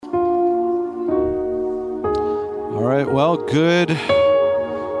All right, well, good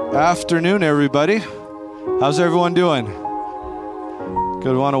afternoon, everybody. How's everyone doing?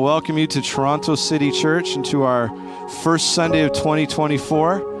 Good. I want to welcome you to Toronto City Church and to our first Sunday of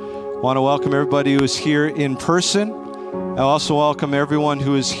 2024. I want to welcome everybody who is here in person. I also welcome everyone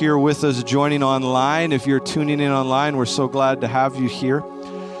who is here with us joining online. If you're tuning in online, we're so glad to have you here.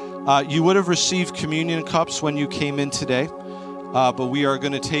 You would have received communion cups when you came in today. But we are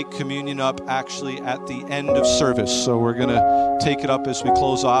going to take communion up actually at the end of service. So we're going to take it up as we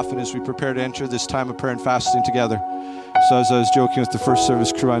close off and as we prepare to enter this time of prayer and fasting together. So as I was joking with the first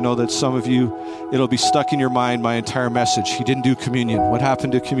service crew, I know that some of you, it'll be stuck in your mind, my entire message. He didn't do communion. What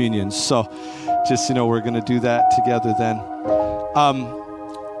happened to communion? So just, we're going to do that together then.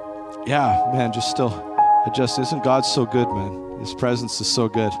 Yeah, man, isn't God so good, man? His presence is so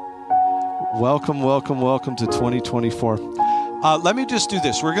good. Welcome, welcome, welcome to 2024. Let me just do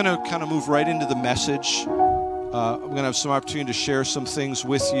this. We're going to kind of move right into the message. I'm going to have some opportunity to share some things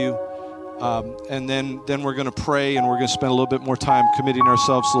with you. And then we're going to pray, and we're going to spend a little bit more time committing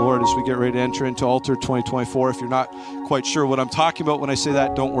ourselves to the Lord as we get ready to enter into Altar 2024. If you're not quite sure what I'm talking about when I say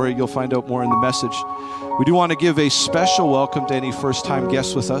that, don't worry. You'll find out more in the message. We do want to give a special welcome to any first-time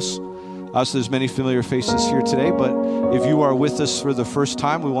guests with us. So there's many familiar faces here today, but if you are with us for the first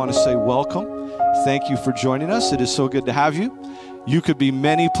time, we want to say welcome. Thank you for joining us. It is so good to have you. You could be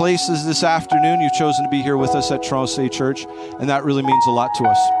many places this afternoon. You've chosen to be here with us at Toronto City Church, and that really means a lot to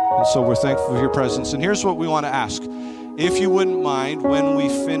us. And so we're thankful for your presence. And here's what we want to ask. If you wouldn't mind, when we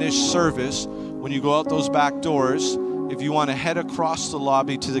finish service, when you go out those back doors, if you want to head across the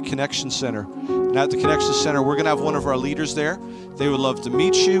lobby to the Connection Center. And at the Connection Center, we're going to have one of our leaders there. They would love to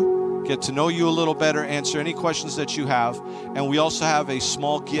meet you, get to know you a little better, answer any questions that you have. And we also have a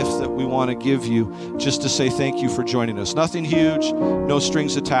small gift that we want to give you just to say thank you for joining us. Nothing huge, no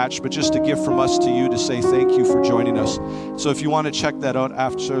strings attached, but just a gift from us to you to say thank you for joining us. So if you want to check that out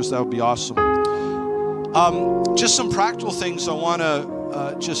after service, that would be awesome. Just some practical things I want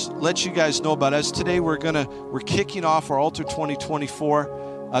to just let you guys know about. As today we're kicking off our Altar 2024.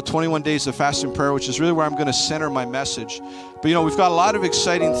 21 days of fasting and prayer, which is really where I'm going to center my message. But we've got a lot of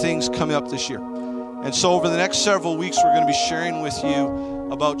exciting things coming up this year. And so over the next several weeks, we're going to be sharing with you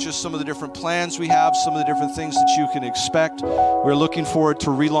about just some of the different plans we have, some of the different things that you can expect. We're looking forward to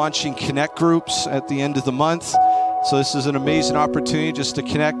relaunching Connect groups at the end of the month. So this is an amazing opportunity just to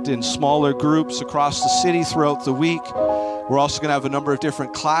connect in smaller groups across the city throughout the week. We're also going to have a number of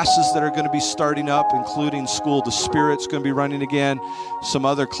different classes that are going to be starting up, including School of the Spirit's going to be running again. Some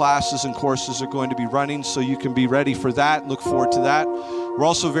other classes and courses are going to be running, so you can be ready for that. Look forward to that. We're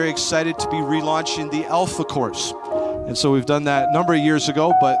also very excited to be relaunching the Alpha course. And so we've done that a number of years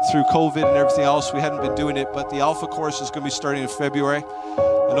ago, but through COVID and everything else, we hadn't been doing it. But the Alpha course is going to be starting in February.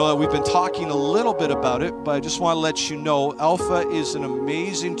 I know that we've been talking a little bit about it, but I just want to let you know, Alpha is an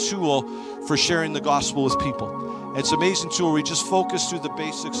amazing tool for sharing the gospel with people. It's an amazing tool where we just focus through the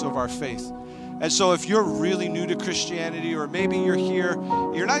basics of our faith. And so if you're really new to Christianity, or maybe you're here,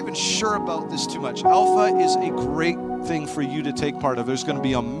 you're not even sure about this too much, Alpha is a great thing for you to take part of. There's going to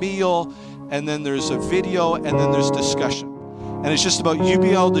be a meal, and then there's a video, and then there's discussion. And it's just about you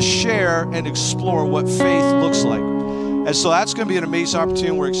being able to share and explore what faith looks like. And so that's going to be an amazing opportunity,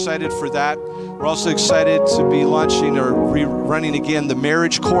 and we're excited for that. We're also excited to be launching or rerunning again the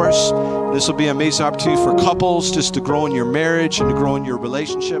marriage course. This will be an amazing opportunity for couples just to grow in your marriage and to grow in your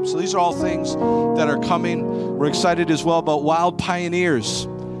relationship. So these are all things that are coming. We're excited as well about Wild Pioneers.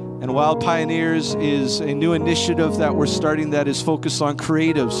 And Wild Pioneers is a new initiative that we're starting that is focused on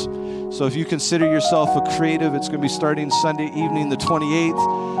creatives. So if you consider yourself a creative, it's going to be starting Sunday evening, the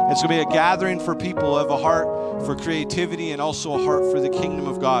 28th. It's going to be a gathering for people who have a heart for creativity and also a heart for the kingdom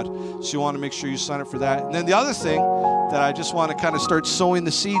of God. So you want to make sure you sign up for that. And then the other thing that I just want to kind of start sowing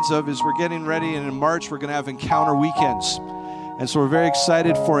the seeds of is we're getting ready, and in March we're going to have encounter weekends. And so we're very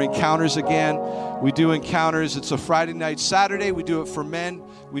excited for encounters again. We do encounters. It's a Friday night, Saturday. We do it for men.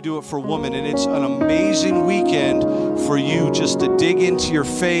 We do it for women. And it's an amazing weekend for you just to dig into your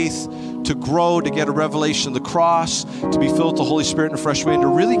faith, to grow, to get a revelation of the cross, to be filled with the Holy Spirit in a fresh way, and to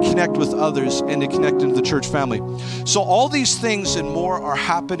really connect with others and to connect into the church family. So all these things and more are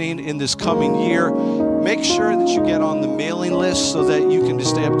happening in this coming year. Make sure that you get on the mailing list so that you can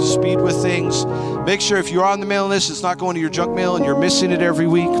just stay up to speed with things. Make sure if you're on the mailing list, it's not going to your junk mail and you're missing it every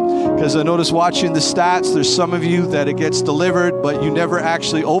week. Because I notice watching the stats, there's some of you that it gets delivered, but you never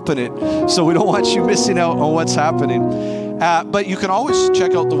actually open it. So we don't want you missing out on what's happening. But you can always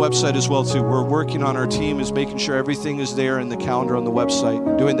check out the website as well, too. We're working on, our team is making sure everything is there in the calendar on the website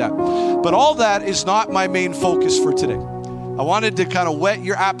and doing that. But all that is not my main focus for today. I wanted to kind of whet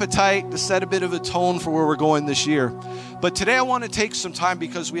your appetite, to set a bit of a tone for where we're going this year. But today I want to take some time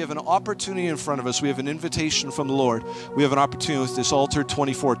because we have an opportunity in front of us. We have an invitation from the Lord. We have an opportunity with this Altar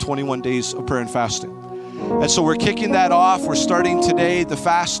 21 days of prayer and fasting. And so we're kicking that off. We're starting today. The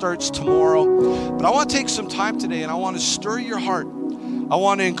fast starts tomorrow. But I want to take some time today and I want to stir your heart. I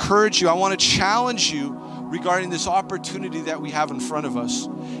want to encourage you. I want to challenge you regarding this opportunity that we have in front of us.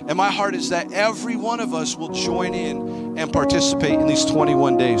 And my heart is that every one of us will join in and participate in these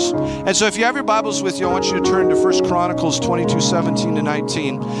 21 days. And so if you have your Bibles with you, I want you to turn to 1 Chronicles 22:17 to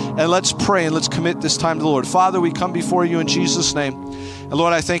 19. And let's pray and let's commit this time to the Lord. Father, we come before you in Jesus' name. And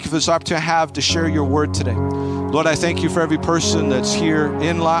Lord, I thank you for this opportunity I have to share your word today. Lord, I thank you for every person that's here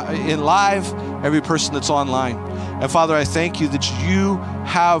in live, every person that's online. And Father, I thank you that you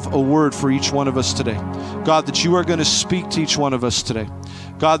have a word for each one of us today. God, that you are going to speak to each one of us today.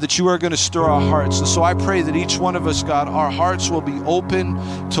 God, that you are going to stir our hearts. And so I pray that each one of us, God, our hearts will be open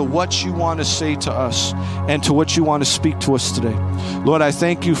to what you want to say to us and to what you want to speak to us today. Lord, I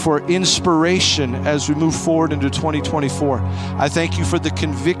thank you for inspiration as we move forward into 2024. I thank you for the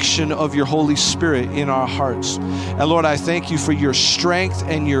conviction of your Holy Spirit in our hearts. And Lord, I thank you for your strength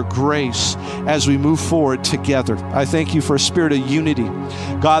and your grace as we move forward together. I thank you for a spirit of unity.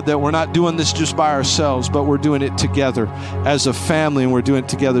 God, that we're not doing this just by ourselves, but we're doing it together as a family, and we're doing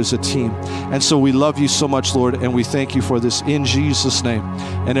it together as a team. And so we love you so much, Lord, and we thank you for this in Jesus' name.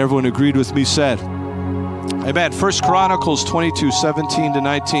 And everyone agreed with me said, amen. 1 Chronicles 22:17 to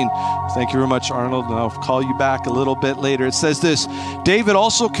 19. Thank you very much, Arnold, and I'll call you back a little bit later. It says this: David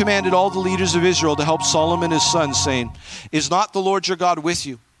also commanded all the leaders of Israel to help Solomon his son, saying, is not the Lord your God with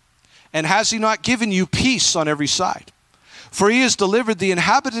you? And has he not given you peace on every side? For he has delivered the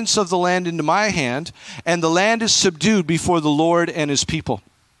inhabitants of the land into my hand, and the land is subdued before the Lord and his people.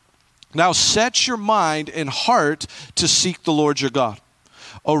 Now set your mind and heart to seek the Lord your God.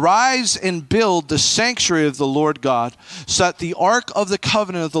 Arise and build the sanctuary of the Lord God, so that the ark of the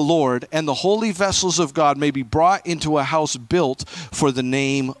covenant of the Lord and the holy vessels of God may be brought into a house built for the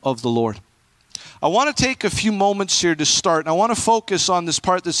name of the Lord. I want to take a few moments here to start, and I want to focus on this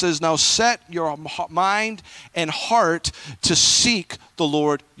part that says, now set your mind and heart to seek the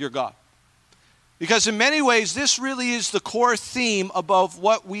Lord your God. Because in many ways, this really is the core theme above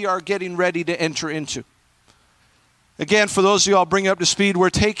what we are getting ready to enter into. Again, for those of you I'll bring up to speed,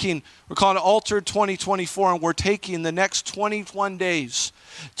 we're calling it Altar 2024, and we're taking the next 21 days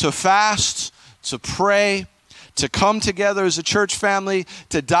to fast, to pray, to come together as a church family,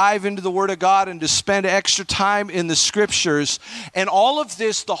 to dive into the Word of God and to spend extra time in the Scriptures. And all of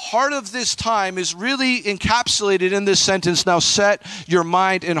this, the heart of this time is really encapsulated in this sentence, now set your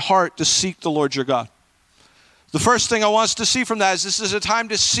mind and heart to seek the Lord your God. The first thing I want us to see from that is this is a time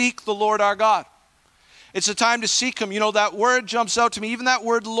to seek the Lord our God. It's a time to seek Him. You know, that word jumps out to me, even that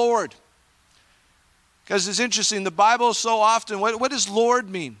word Lord. Because it's interesting, the Bible so often, what does Lord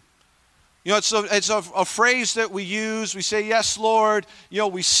mean? You know, it's a phrase that we use. We say, yes, Lord. You know,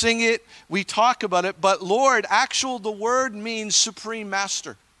 we sing it. We talk about it. But Lord, the word means supreme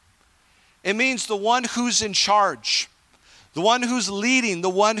master. It means the one who's in charge, the one who's leading,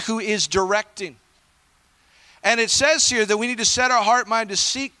 the one who is directing. And it says here that we need to set our heart and mind to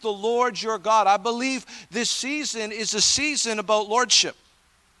seek the Lord your God. I believe this season is a season about lordship.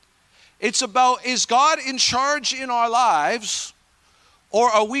 It's about, is God in charge in our lives? Or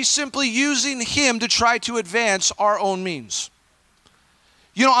are we simply using Him to try to advance our own means?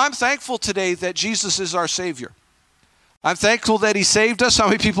 You know, I'm thankful today that Jesus is our Savior. I'm thankful that He saved us. How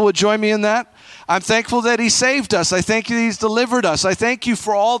many people would join me in that? I'm thankful that He saved us. I thank you that He's delivered us. I thank you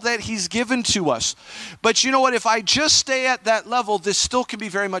for all that He's given to us. But you know what? If I just stay at that level, this still can be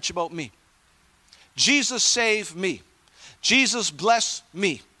very much about me. Jesus save me. Jesus bless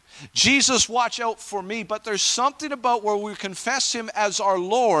me. Jesus, watch out for me. But there's something about where we confess Him as our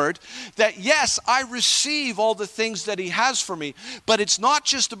Lord, that yes, I receive all the things that He has for me, but it's not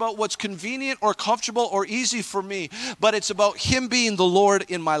just about what's convenient or comfortable or easy for me, but it's about Him being the Lord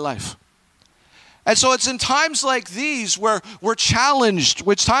in my life. And so it's in times like these where we're challenged,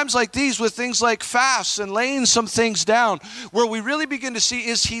 with times like these with things like fasts and laying some things down, where we really begin to see,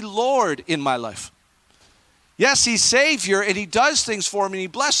 is He Lord in my life? Yes, He's Savior, and He does things for me, and He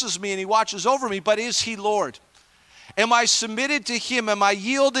blesses me, and He watches over me, but is He Lord? Am I submitted to Him? Am I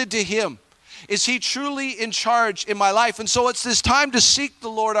yielded to Him? Is He truly in charge in my life? And so it's this time to seek the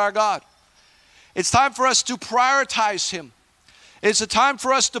Lord our God. It's time for us to prioritize Him. It's a time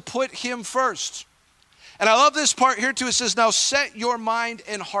for us to put Him first. And I love this part here too. It says, now set your mind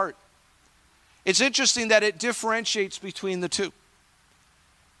and heart. It's interesting that it differentiates between the two.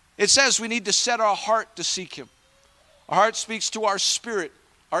 It says we need to set our heart to seek Him. Our heart speaks to our spirit,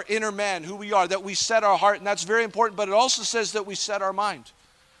 our inner man, who we are, that we set our heart, and that's very important, but it also says that we set our mind.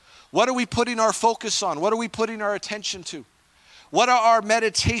 What are we putting our focus on? What are we putting our attention to? What are our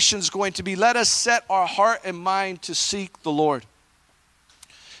meditations going to be? Let us set our heart and mind to seek the Lord.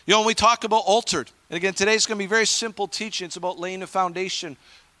 You know, when we talk about altered, and again, today's going to be very simple teaching. It's about laying a foundation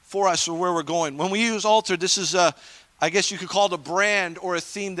for us or where we're going. When we use altered, this is I guess you could call it a brand or a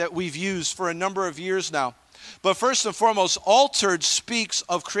theme that we've used for a number of years now. But first and foremost, altered speaks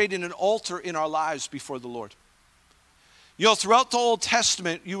of creating an altar in our lives before the Lord. You know, throughout the Old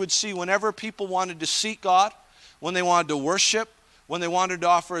Testament, you would see whenever people wanted to seek God, when they wanted to worship, when they wanted to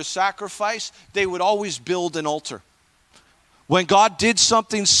offer a sacrifice, they would always build an altar. When God did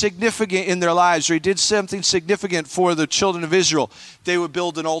something significant in their lives, or he did something significant for the children of Israel, they would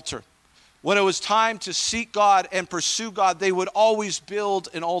build an altar. When it was time to seek God and pursue God, they would always build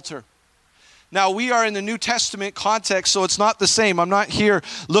an altar. Now, we are in the New Testament context, so it's not the same. I'm not here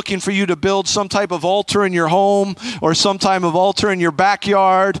looking for you to build some type of altar in your home or some type of altar in your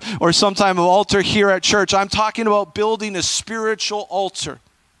backyard or some type of altar here at church. I'm talking about building a spiritual altar.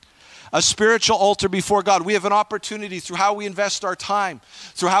 A spiritual altar before God. We have an opportunity through how we invest our time,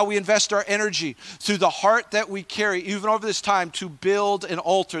 through how we invest our energy, through the heart that we carry, even over this time, to build an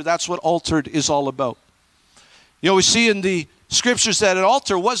altar. That's what altered is all about. You know, we see in the scriptures that an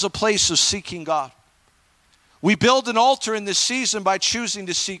altar was a place of seeking God. We build an altar in this season by choosing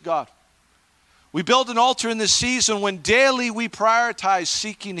to seek God. We build an altar in this season when daily we prioritize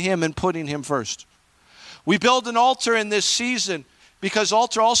seeking him and putting him first. We build an altar in this season because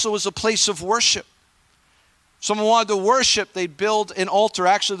altar also is a place of worship. Someone wanted to worship, they'd build an altar.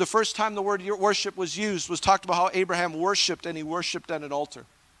 Actually, the first time the word worship was used was talked about how Abraham worshiped, and he worshiped at an altar.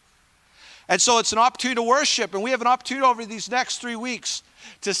 And so it's an opportunity to worship, and we have an opportunity over these next 3 weeks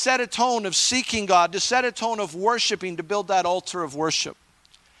to set a tone of seeking God, to set a tone of worshiping, to build that altar of worship.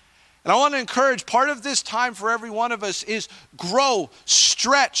 And I want to encourage, part of this time for every one of us is grow,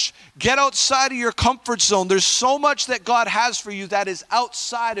 stretch, get outside of your comfort zone. There's so much that God has for you that is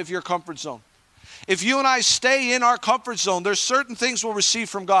outside of your comfort zone. If you and I stay in our comfort zone, there's certain things we'll receive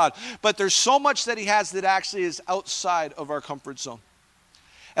from God, but there's so much that he has that actually is outside of our comfort zone.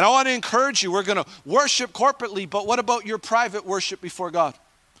 And I want to encourage you, we're going to worship corporately, but what about your private worship before God?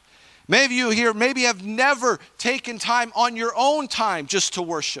 Many of you here maybe have never taken time on your own time just to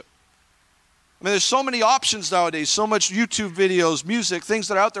worship. I mean, there's so many options nowadays, so much YouTube videos, music, things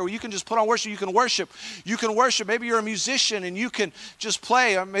that are out there where you can just put on worship. You can worship. You can worship. Maybe you're a musician and you can just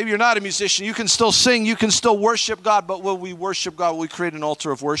play. Or maybe you're not a musician. You can still sing. You can still worship God. But when we worship God, we create an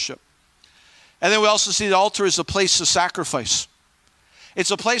altar of worship. And then we also see the altar is a place of sacrifice. It's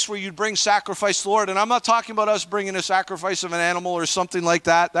a place where you'd bring sacrifice to the Lord. And I'm not talking about us bringing a sacrifice of an animal or something like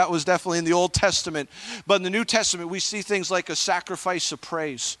that. That was definitely in the Old Testament. But in the New Testament, we see things like a sacrifice of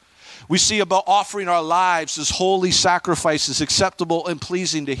praise. We see about offering our lives as holy sacrifices, acceptable and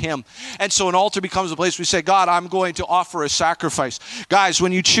pleasing to him. And so an altar becomes a place we say, God, I'm going to offer a sacrifice. Guys,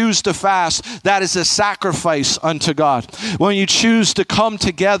 when you choose to fast, that is a sacrifice unto God. When you choose to come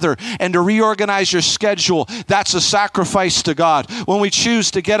together and to reorganize your schedule, that's a sacrifice to God. When we choose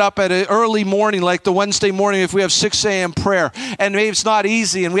to get up at an early morning, like the Wednesday morning, if we have 6 a.m. prayer, and maybe it's not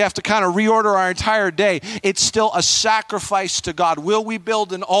easy and we have to kind of reorder our entire day, it's still a sacrifice to God. Will we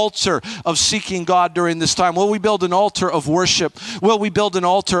build an altar of seeking God during this time? Will we build an altar of worship? Will we build an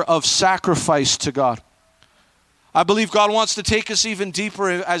altar of sacrifice to God? I believe God wants to take us even deeper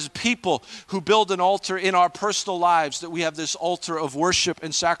as people who build an altar in our personal lives, that we have this altar of worship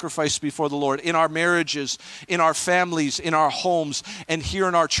and sacrifice before the Lord in our marriages, in our families, in our homes, and here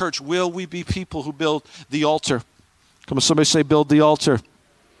in our church. Will we be people who build the altar? Come on, somebody say, build the altar.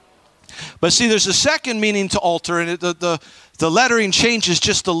 But see, there's a second meaning to altar, and the lettering changes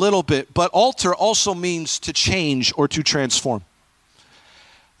just a little bit, but altar also means to change or to transform.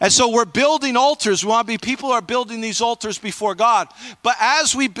 And so we're building altars. We want to be people who are building these altars before God. But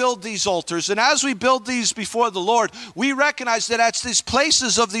as we build these altars and as we build these before the Lord, we recognize that at these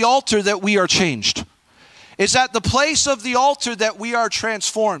places of the altar that we are changed. It's at the place of the altar that we are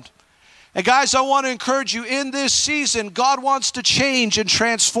transformed. And guys, I want to encourage you, in this season, God wants to change and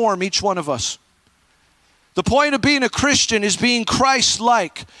transform each one of us. The point of being a Christian is being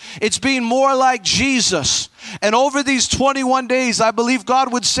Christ-like. It's being more like Jesus. And over these 21 days, I believe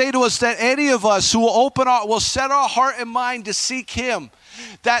God would say to us that any of us who will set our heart and mind to seek him,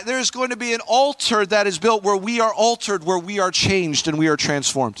 that there's going to be an altar that is built where we are altered, where we are changed and we are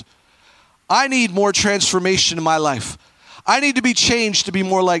transformed. I need more transformation in my life. I need to be changed to be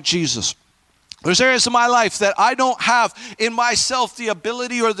more like Jesus. There's areas of my life that I don't have in myself the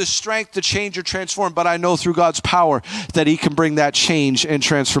ability or the strength to change or transform, but I know through God's power that he can bring that change and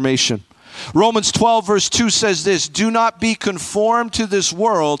transformation. Romans 12 verse 2 says this, do not be conformed to this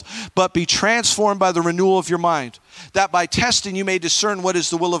world, but be transformed by the renewal of your mind, that by testing you may discern what is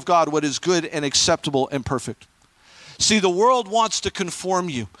the will of God, what is good and acceptable and perfect. See, the world wants to conform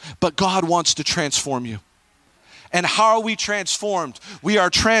you, but God wants to transform you. And how are we transformed? We are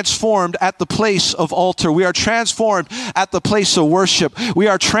transformed at the place of altar. We are transformed at the place of worship. We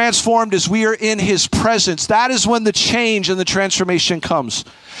are transformed as we are in his presence. That is when the change and the transformation comes.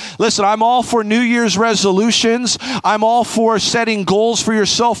 Listen, I'm all for New Year's resolutions. I'm all for setting goals for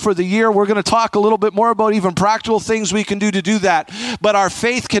yourself for the year. We're going to talk a little bit more about even practical things we can do to do that. But our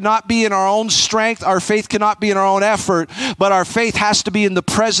faith cannot be in our own strength. Our faith cannot be in our own effort. But our faith has to be in the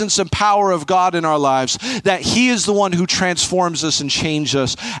presence and power of God in our lives. That he is the one who transforms us and changes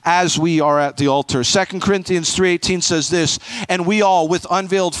us as we are at the altar. 2 Corinthians 3:18 says this, and we all with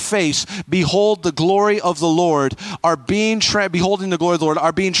unveiled face behold the glory of the Lord, are being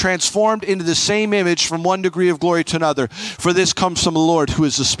transformed into the same image from one degree of glory to another. For this comes from the Lord who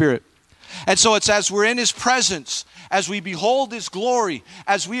is the Spirit. And so it's as we're in his presence, as we behold his glory,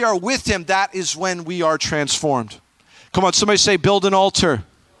 as we are with him, that is when we are transformed. Come on, somebody say, build an altar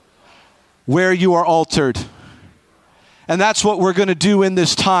where you are altered. And that's what we're going to do in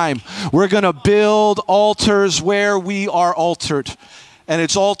this time. We're going to build altars where we are altered. And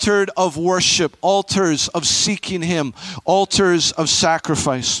it's altars of worship, altars of seeking him, altars of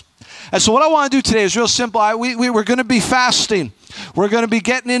sacrifice. And so what I want to do today is real simple. We're going to be fasting. We're going to be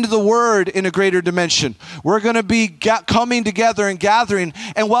getting into the word in a greater dimension. We're going to be coming together and gathering.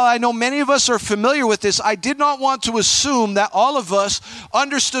 And while I know many of us are familiar with this, I did not want to assume that all of us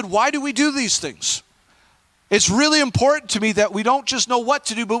understood why do we do these things. It's really important to me that we don't just know what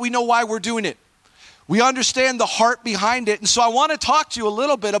to do, but we know why we're doing it. We understand the heart behind it. And so I want to talk to you a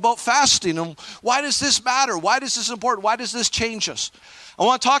little bit about fasting and why does this matter? Why is this important? Why does this change us? I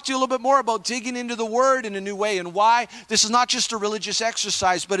want to talk to you a little bit more about digging into the word in a new way and why this is not just a religious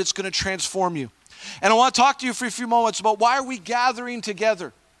exercise, but it's going to transform you. And I want to talk to you for a few moments about why are we gathering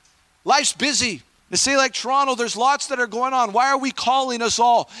together? Life's busy. In a city like Toronto, there's lots that are going on. Why are we calling us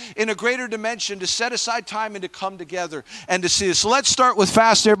all in a greater dimension to set aside time and to come together and to see this? So let's start with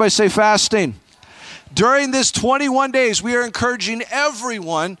fasting. Everybody say fasting. During this 21 days, we are encouraging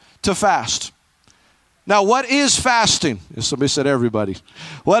everyone to fast. Now, what is fasting? Somebody said everybody.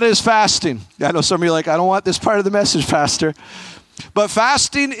 What is fasting? I know some of you are like, I don't want this part of the message, Pastor. But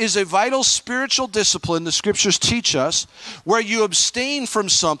fasting is a vital spiritual discipline the scriptures teach us where you abstain from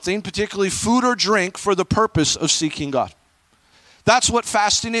something, particularly food or drink, for the purpose of seeking God. That's what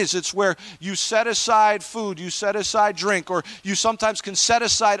fasting is. It's where you set aside food, you set aside drink, or you sometimes can set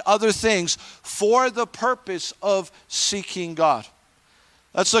aside other things for the purpose of seeking God.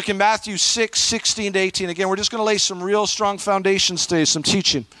 Let's look in Matthew 6:16-18. Again, we're just going to lay some real strong foundations today, some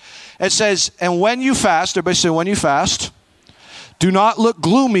teaching. It says, and when you fast, everybody say when you fast, do not look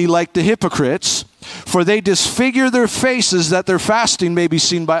gloomy like the hypocrites, for they disfigure their faces that their fasting may be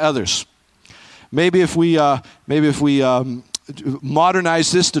seen by others. Maybe if we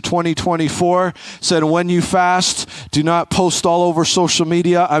modernize this to 2024, said when you fast, do not post all over social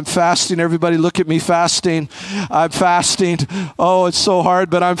media, I'm fasting, everybody look at me fasting, I'm fasting, oh it's so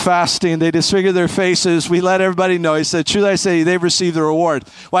hard but I'm fasting. They disfigure their faces. We let everybody know. He said, truly I say they've received the reward.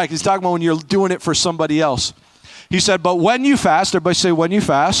 Why? Because he's talking about when you're doing it for somebody else. He said, but when you fast, everybody say when you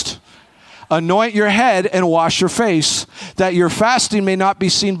fast, anoint your head and wash your face, that your fasting may not be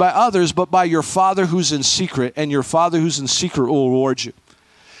seen by others, but by your Father who's in secret, and your Father who's in secret will reward you.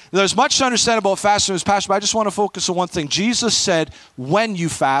 Now, there's much to understand about fasting as pastor, but I just want to focus on one thing. Jesus said, when you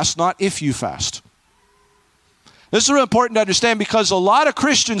fast, not if you fast. This is really important to understand because a lot of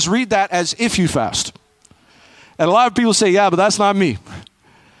Christians read that as if you fast. And a lot of people say, yeah, but that's not me.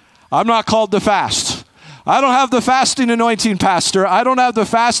 I'm not called to fast. I don't have the fasting anointing, Pastor. I don't have the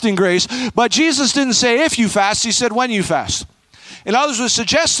fasting grace. But Jesus didn't say if you fast. He said when you fast. In other words, would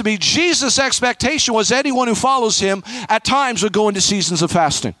suggest to me Jesus' expectation was anyone who follows him at times would go into seasons of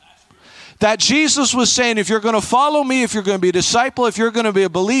fasting. That Jesus was saying, if you're going to follow me, if you're going to be a disciple, if you're going to be a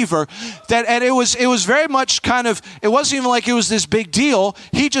believer, and it was very much kind of, it wasn't even like it was this big deal.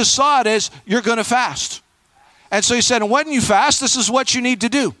 He just saw it as you're going to fast. And so he said, when you fast, this is what you need to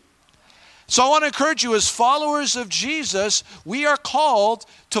do. So I want to encourage you as followers of Jesus, we are called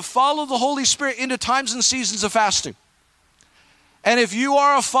to follow the Holy Spirit into times and seasons of fasting. And if you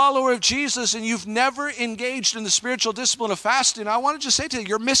are a follower of Jesus and you've never engaged in the spiritual discipline of fasting, I want to just say to you,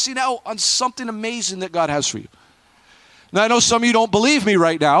 you're missing out on something amazing that God has for you. Now, I know some of you don't believe me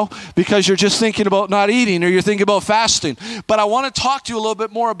right now because you're just thinking about not eating or you're thinking about fasting. But I want to talk to you a little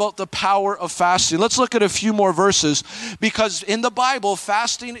bit more about the power of fasting. Let's look at a few more verses, because in the Bible,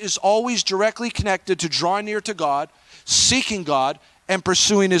 fasting is always directly connected to drawing near to God, seeking God, and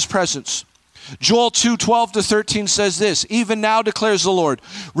pursuing His presence. Joel 2:12-13 says this, "Even now declares the Lord,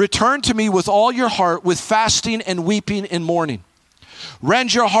 return to me with all your heart, with fasting and weeping and mourning.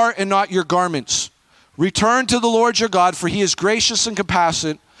 Rend your heart and not your garments. Return to the Lord your God, for He is gracious and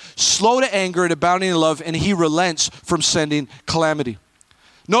compassionate, slow to anger and abounding in love, and He relents from sending calamity."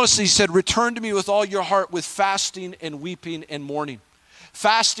 Notice He said, return to me with all your heart, with fasting and weeping and mourning.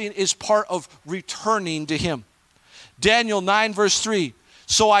 Fasting is part of returning to Him. Daniel 9:3,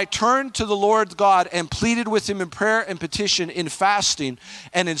 "So I turned to the Lord God and pleaded with Him in prayer and petition, in fasting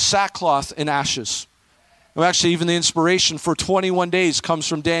and in sackcloth and ashes." Well, actually, even the inspiration for 21 days comes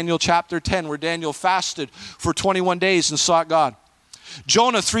from Daniel chapter 10, where Daniel fasted for 21 days and sought God.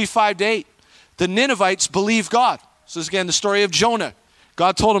 Jonah 3:5-8, the Ninevites believed God. So this is again the story of Jonah.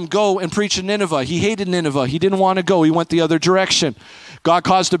 God told him, go and preach in Nineveh. He hated Nineveh. He didn't want to go. He went the other direction. God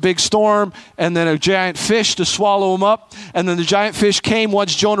caused a big storm and then a giant fish to swallow him up. And then the giant fish came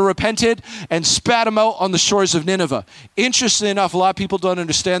once Jonah repented and spat him out on the shores of Nineveh. Interestingly enough, a lot of people don't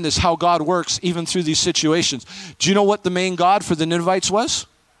understand this, how God works even through these situations. Do you know what the main god for the Ninevites was?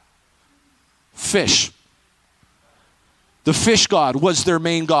 Fish. The fish god was their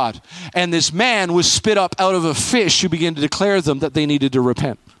main god. And this man was spit up out of a fish who began to declare them that they needed to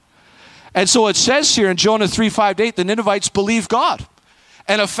repent. And so it says here in Jonah 3:5-8, the Ninevites believed God.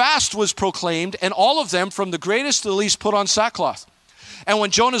 And a fast was proclaimed, and all of them, from the greatest to the least, put on sackcloth. And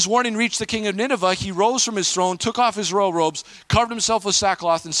when Jonah's warning reached the king of Nineveh, he rose from his throne, took off his royal robes, covered himself with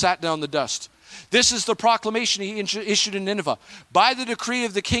sackcloth, and sat down in the dust. This is the proclamation he issued in Nineveh. By the decree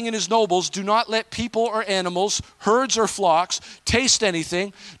of the king and his nobles, do not let people or animals, herds or flocks, taste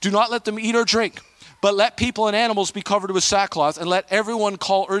anything. Do not let them eat or drink. But let people and animals be covered with sackcloth, and let everyone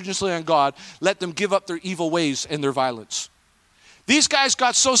call urgently on God. Let them give up their evil ways and their violence. These guys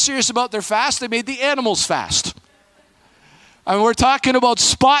got so serious about their fast, they made the animals fast. I mean, we're talking about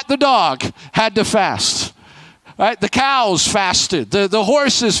Spot the dog had to fast. Right? The cows fasted. The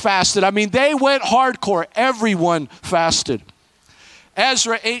horses fasted. I mean, they went hardcore. Everyone fasted.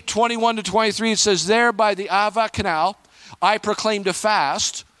 Ezra 8:21-23, it says, there by the Ava Canal, I proclaimed a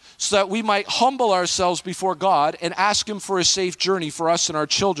fast so that we might humble ourselves before God and ask Him for a safe journey for us and our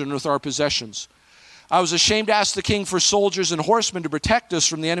children with our possessions. I was ashamed to ask the king for soldiers and horsemen to protect us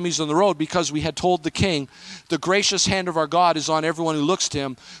from the enemies on the road, because we had told the king, the gracious hand of our God is on everyone who looks to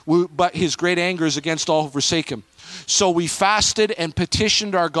Him, but His great anger is against all who forsake Him. So we fasted and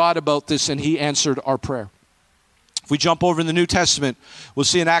petitioned our God about this, and He answered our prayer. If we jump over in the New Testament, we'll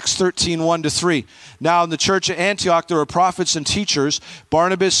see in Acts 13:1-3. Now in the church at Antioch there were prophets and teachers,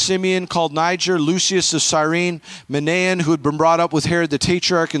 Barnabas, Simeon called Niger, Lucius of Cyrene, Manaen, who had been brought up with Herod the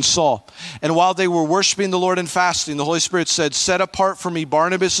Tetrarch, and Saul. And while they were worshiping the Lord and fasting, the Holy Spirit said, set apart for me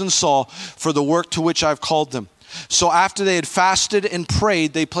Barnabas and Saul for the work to which I've called them. So after they had fasted and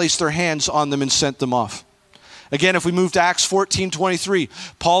prayed, they placed their hands on them and sent them off. Again, if we move to Acts 14:23,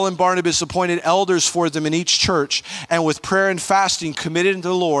 Paul and Barnabas appointed elders for them in each church, and with prayer and fasting committed to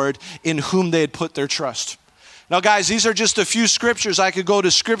the Lord in whom they had put their trust. Now, guys, these are just a few scriptures. I could go to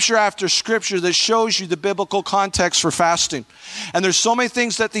scripture after scripture that shows you the biblical context for fasting. And there's so many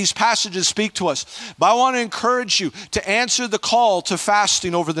things that these passages speak to us. But I want to encourage you to answer the call to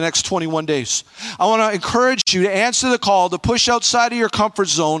fasting over the next 21 days. I want to encourage you to answer the call, to push outside of your comfort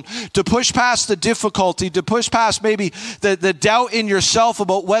zone, to push past the difficulty, to push past maybe the doubt in yourself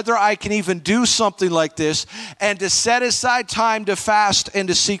about whether I can even do something like this, and to set aside time to fast and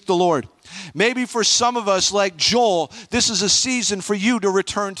to seek the Lord. Maybe for some of us, like Joel, this is a season for you to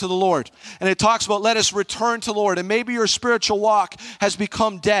return to the Lord. And it talks about let us return to the Lord. And maybe your spiritual walk has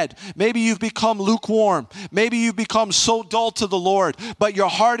become dead. Maybe you've become lukewarm. Maybe you've become so dull to the Lord. But your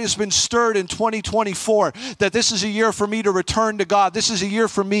heart has been stirred in 2024 that this is a year for me to return to God. This is a year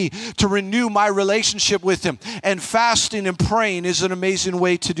for me to renew my relationship with Him. And fasting and praying is an amazing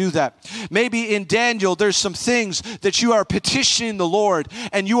way to do that. Maybe in Daniel, there's some things that you are petitioning the Lord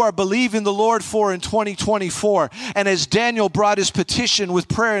and you are believing the Lord for in 2024. And as Daniel brought his petition with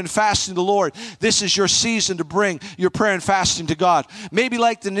prayer and fasting to the Lord, this is your season to bring your prayer and fasting to God. Maybe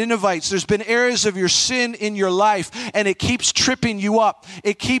like the Ninevites, there's been areas of your sin in your life and it keeps tripping you up.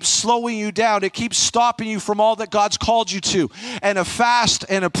 It keeps slowing you down. It keeps stopping you from all that God's called you to. And a fast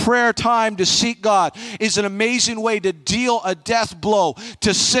and a prayer time to seek God is an amazing way to deal a death blow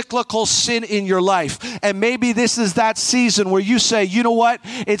to cyclical sin in your life. And maybe this is that season where you say, you know what?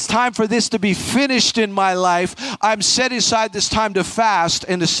 It's time for for this to be finished in my life, I'm setting aside this time to fast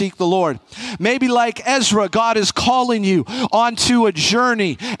and to seek the Lord. Maybe like Ezra, God is calling you onto a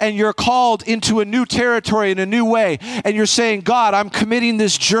journey, and you're called into a new territory in a new way, and you're saying, God, I'm committing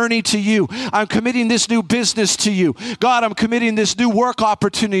this journey to you. I'm committing this new business to you. God, I'm committing this new work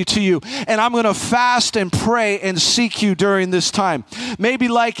opportunity to you, and I'm going to fast and pray and seek you during this time. Maybe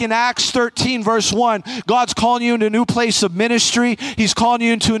like in Acts 13 verse 1, God's calling you into a new place of ministry. He's calling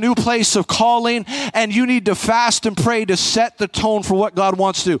you into a new place of calling, and you need to fast and pray to set the tone for what God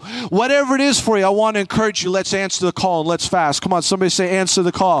wants to do. Whatever it is for you, I want to encourage you, let's answer the call and let's fast. Come on, somebody say answer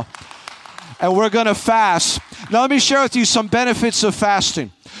the call. And we're going to fast. Now let me share with you some benefits of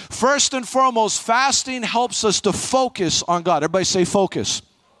fasting. First and foremost, fasting helps us to focus on God. Everybody say focus.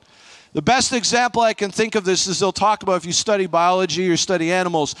 The best example I can think of this is they'll talk about if you study biology or study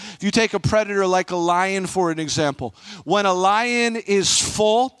animals. If you take a predator like a lion, for an example. When a lion is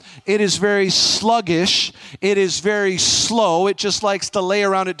full, it is very sluggish. It is very slow. It just likes to lay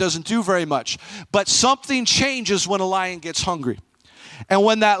around. It doesn't do very much. But something changes when a lion gets hungry. And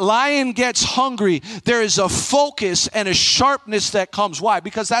when that lion gets hungry, there is a focus and a sharpness that comes. Why?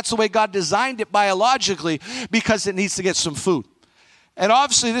 Because that's the way God designed it biologically, because it needs to get some food. And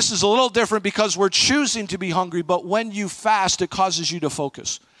obviously this is a little different because we're choosing to be hungry, but when you fast, it causes you to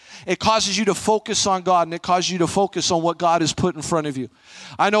focus. It causes you to focus on God, and it causes you to focus on what God has put in front of you.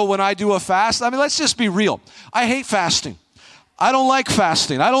 I know when I do a fast, let's just be real. I hate fasting. I don't like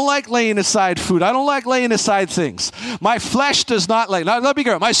fasting. I don't like laying aside food. I don't like laying aside things. My flesh does not like it. Now, let me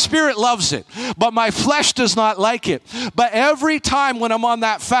go. My spirit loves it, but my flesh does not like it. But every time when I'm on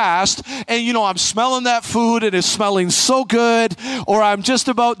that fast, and I'm smelling that food and it's smelling so good, or I'm just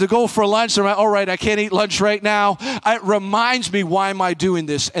about to go for lunch, and I'm like, all right, I can't eat lunch right now. It reminds me, why am I doing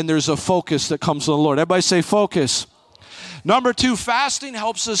this? And there's a focus that comes from the Lord. Everybody say focus. Number 2, fasting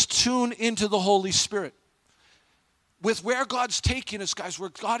helps us tune into the Holy Spirit. With where God's taking us, guys, where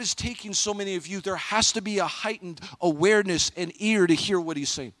God is taking so many of you, there has to be a heightened awareness and ear to hear what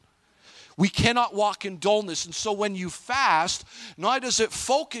he's saying. We cannot walk in dullness. And so when you fast, not only does it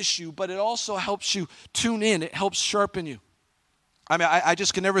focus you, but it also helps you tune in. It helps sharpen you. I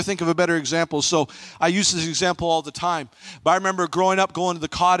just can never think of a better example. So I use this example all the time. But I remember growing up going to the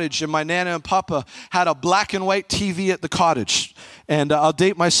cottage, and my Nana and Papa had a black and white TV at the cottage. And I'll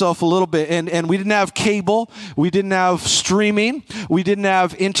date myself a little bit. And we didn't have cable. We didn't have streaming. We didn't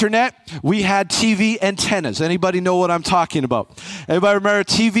have internet. We had TV antennas. Anybody know what I'm talking about? Anybody remember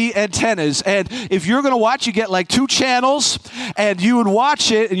TV antennas? And if you're going to watch, you get like 2 channels. And you would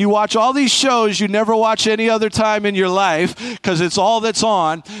watch it, and you watch all these shows you never watch any other time in your life because it's all that's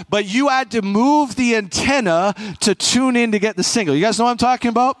on. But you had to move the antenna to tune in to get the signal. You guys know what I'm talking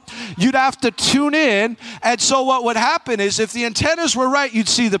about? You'd have to tune in. And so what would happen is if the antennas were right, you'd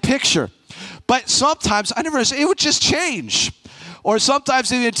see the picture. But sometimes, it would just change. Or sometimes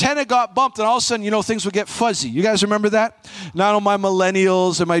the antenna got bumped, and all of a sudden, things would get fuzzy. You guys remember that? Not on my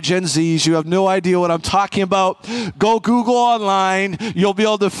millennials and my Gen Zs. You have no idea what I'm talking about. Go Google online. You'll be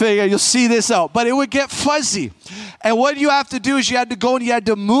able to you'll see this out. But it would get fuzzy. And what you have to do is you had to go and you had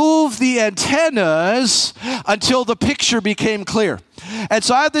to move the antennas until the picture became clear. And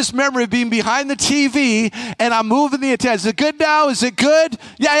so I have this memory of being behind the TV, and I'm moving the antenna. Is it good now? Is it good?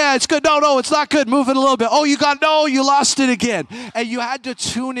 Yeah, it's good. No, it's not good. Move it a little bit. Oh, you lost it again. And you had to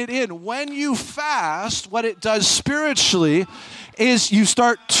tune it in. When you fast, what it does spiritually is you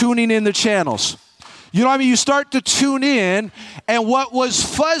start tuning in the channels. You know what I mean? You start to tune in, and what was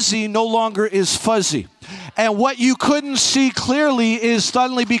fuzzy no longer is fuzzy. And what you couldn't see clearly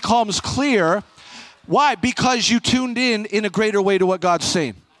suddenly becomes clear. Why? Because you tuned in a greater way to what God's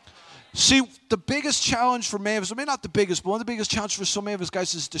saying. See, the biggest challenge for many of us, maybe not the biggest, but one of the biggest challenges for so many of us,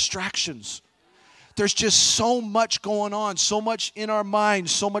 guys, is distractions. There's just so much going on, so much in our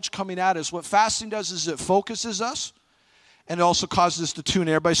minds, so much coming at us. What fasting does is it focuses us, and it also causes us to tune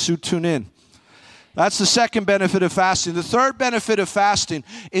in. Everybody tune in. That's the second benefit of fasting. The third benefit of fasting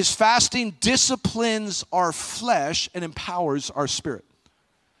is fasting disciplines our flesh and empowers our spirit.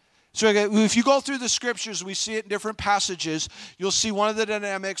 So if you go through the scriptures, we see it in different passages, you'll see one of the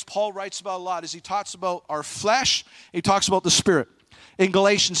dynamics Paul writes about a lot is he talks about our flesh, he talks about the spirit. In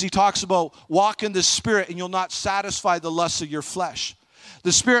Galatians, he talks about walk in the spirit and you'll not satisfy the lusts of your flesh.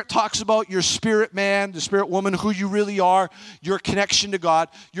 The Spirit talks about your spirit man, the spirit woman, who you really are, your connection to God.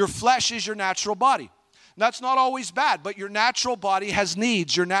 Your flesh is your natural body. And that's not always bad, but your natural body has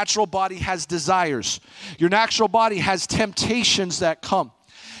needs. Your natural body has desires. Your natural body has temptations that come.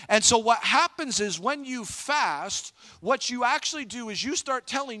 And so what happens is when you fast, what you actually do is you start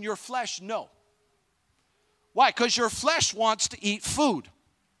telling your flesh no. Why? Because your flesh wants to eat food.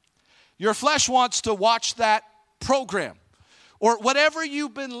 Your flesh wants to watch that program. Or whatever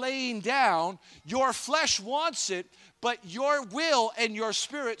you've been laying down, your flesh wants it, but your will and your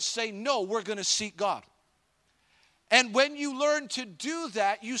spirit say, no, we're going to seek God. And when you learn to do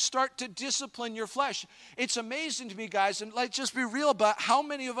that, you start to discipline your flesh. It's amazing to me, guys, and let's just be real about how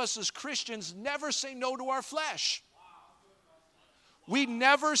many of us as Christians never say no to our flesh. We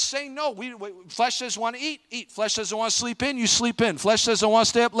never say no. Flesh says want to eat, eat. Flesh says I want to sleep in, you sleep in. Flesh says I want to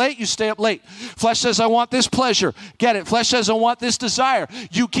stay up late, you stay up late. Flesh says I want this pleasure, get it. Flesh says I want this desire.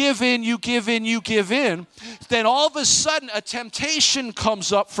 You give in, you give in, you give in. Then all of a sudden a temptation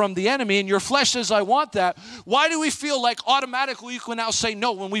comes up from the enemy and your flesh says I want that. Why do we feel like automatically you can now say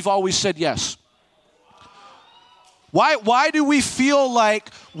no when we've always said yes? Why do we feel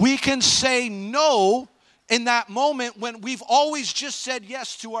like we can say no in that moment when we've always just said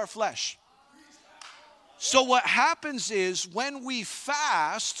yes to our flesh? So what happens is when we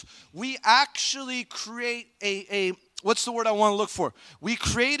fast, we actually create what's the word I want to look for? We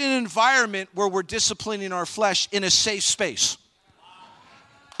create an environment where we're disciplining our flesh in a safe space.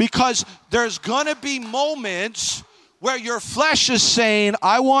 Because there's going to be moments where your flesh is saying,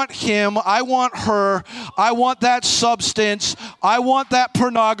 I want him, I want her, I want that substance, I want that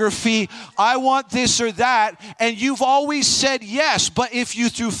pornography, I want this or that, and you've always said yes. But if you,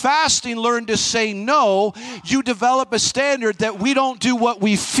 through fasting, learn to say no, you develop a standard that we don't do what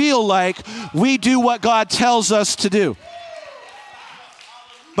we feel like, we do what God tells us to do.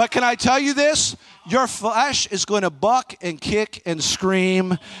 But can I tell you this? Your flesh is going to buck and kick and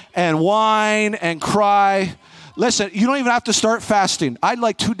scream and whine and cry. Listen, you don't even have to start fasting.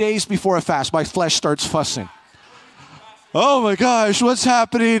 Like 2 days before a fast, my flesh starts fussing. Oh my gosh, what's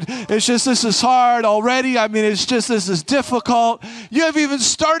happening? It's just, this is hard already. I mean, it's just, this is difficult. You haven't even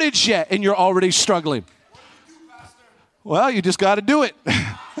started yet and you're already struggling. Well, you just got to do it.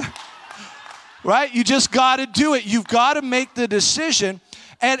 Right? You just got to do it. You've got to make the decision.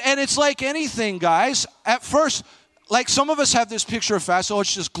 And it's like anything, guys. At first, like some of us have this picture of fast, oh,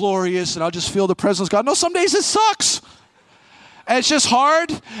 it's just glorious, and I'll just feel the presence of God. No, some days it sucks. And it's just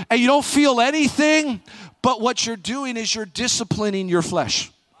hard, and you don't feel anything. But what you're doing is you're disciplining your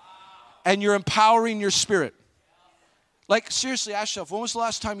flesh. And you're empowering your spirit. Like, seriously, ask yourself, when was the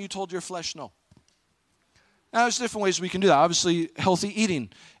last time you told your flesh no? Now, there's different ways we can do that. Obviously, healthy eating,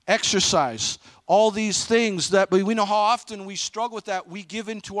 exercise, all these things that we know how often we struggle with that. We give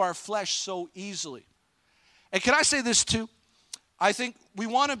into our flesh so easily. And can I say this too? I think we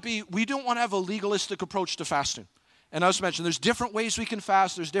don't want to have a legalistic approach to fasting. And I was mentioning, there's different ways we can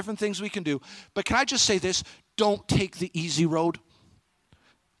fast. There's different things we can do. But can I just say this? Don't take the easy road.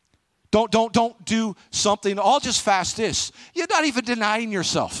 Don't do something. I'll just fast this. You're not even denying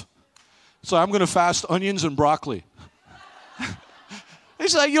yourself. So I'm going to fast onions and broccoli.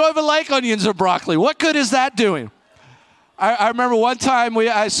 It's like, you don't even like onions or broccoli. What good is that doing? I remember one time we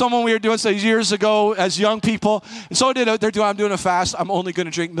were doing some years ago as young people, and so I'm doing a fast. I'm only going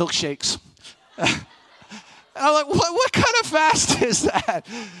to drink milkshakes. And I'm like, what kind of fast is that?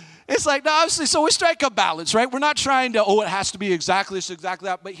 It's like, no, obviously, so we strike a balance, right? We're not trying to, it has to be exactly this, exactly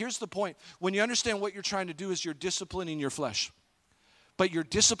that. But here's the point. When you understand what you're trying to do is you're disciplining your flesh. But you're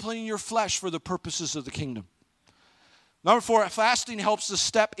disciplining your flesh for the purposes of the kingdom. Number 4, fasting helps us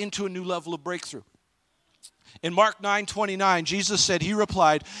step into a new level of breakthrough. In Mark 9:29, Jesus said, he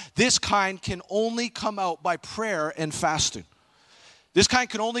replied, this kind can only come out by prayer and fasting. This kind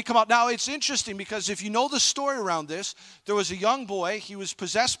can only come out. Now, it's interesting because if you know the story around this, there was a young boy. He was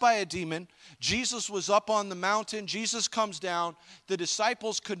possessed by a demon. Jesus was up on the mountain. Jesus comes down. The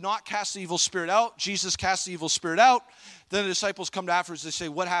disciples could not cast the evil spirit out. Jesus cast the evil spirit out. Then the disciples come to afterwards. They say,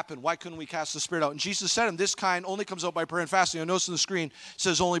 what happened? Why couldn't we cast the spirit out? And Jesus said to them, this kind only comes out by prayer and fasting. I notice on the screen it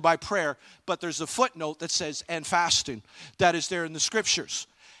says only by prayer, but there's a footnote that says and fasting. That is there in the scriptures.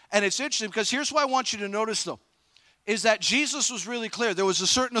 And it's interesting because here's what I want you to notice though, is that Jesus was really clear. There was a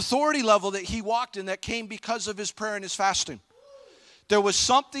certain authority level that he walked in that came because of his prayer and his fasting. There was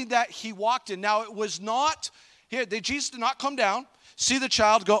something that he walked in. Now, it was not, Jesus did not come down, see the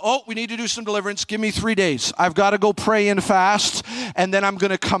child, go, oh, we need to do some deliverance. Give me 3 days. I've got to go pray and fast, and then I'm going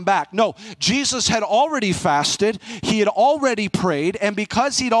to come back. No, Jesus had already fasted. He had already prayed, and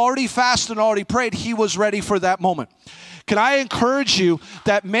because he'd already fasted and already prayed, he was ready for that moment. Can I encourage you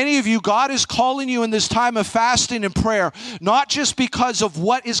that many of you, God is calling you in this time of fasting and prayer, not just because of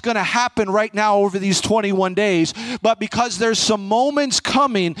what is going to happen right now over these 21 days, but because there's some moments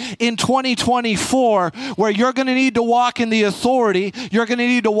coming in 2024 where you're going to need to walk in the authority, you're going to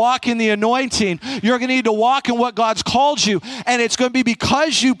need to walk in the anointing, you're going to need to walk in what God's called you, and it's going to be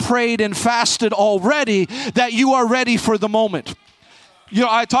because you prayed and fasted already that you are ready for the moment. You know,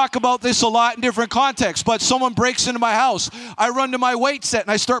 I talk about this a lot in different contexts, but someone breaks into my house. I run to my weight set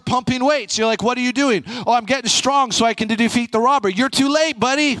and I start pumping weights. You're like, what are you doing? Oh, I'm getting strong so I can defeat the robber. You're too late,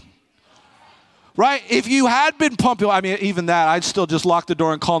 buddy. Right? If you had been pumping, I mean, even that, I'd still just lock the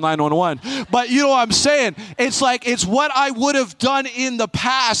door and call 911. But you know what I'm saying? It's like, it's what I would have done in the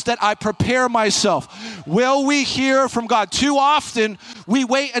past that I prepare myself. Will we hear from God? Too often, we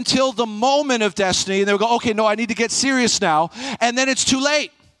wait until the moment of destiny, and they'll go, okay, no, I need to get serious now. And then it's too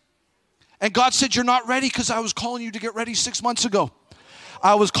late. And God said, you're not ready because I was calling you to get ready 6 months ago.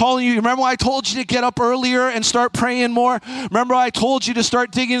 I was calling you. Remember when I told you to get up earlier and start praying more? Remember I told you to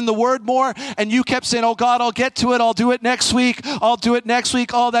start digging in the Word more? And you kept saying, oh, God, I'll get to it. I'll do it next week. I'll do it next week.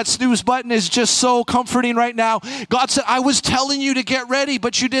 Oh, that snooze button is just so comforting right now. God said, I was telling you to get ready,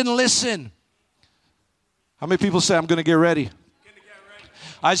 but you didn't listen. How many people say, I'm going to get ready?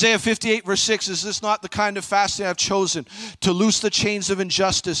 Isaiah 58 verse 6, is this not the kind of fasting I've chosen, to loose the chains of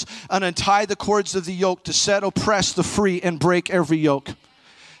injustice and untie the cords of the yoke, to set oppressed the free and break every yoke?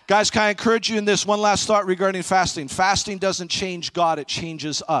 Guys, can I encourage you in this? One last thought regarding fasting. Fasting doesn't change God, it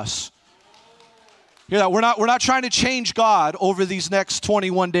changes us. You know, we're not trying to change God over these next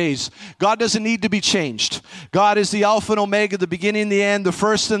 21 days. God doesn't need to be changed. God is the Alpha and Omega, the beginning and the end, the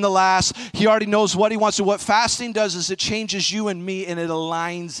first and the last. He already knows what he wants to do. What fasting does is it changes you and me, and it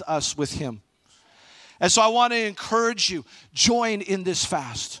aligns us with him. And so I want to encourage you, join in this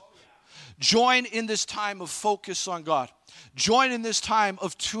fast. Join in this time of focus on God. Join in this time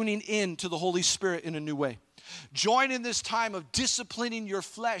of tuning in to the Holy Spirit in a new way. Join in this time of disciplining your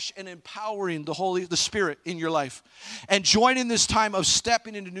flesh and empowering the Spirit in your life. And join in this time of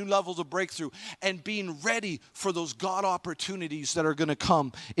stepping into new levels of breakthrough and being ready for those God opportunities that are going to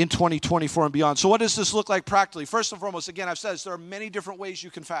come in 2024 and beyond. So what does this look like practically? First and foremost, again, I've said this, there are many different ways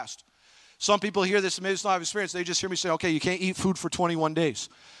you can fast. Some people hear this and maybe it's not have experience. They just hear me say, okay, you can't eat food for 21 days.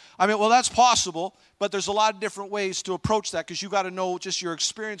 I mean, well, that's possible, but there's a lot of different ways to approach that because you got to know just your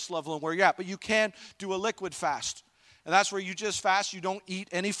experience level and where you're at. But you can do a liquid fast, and that's where you just fast. You don't eat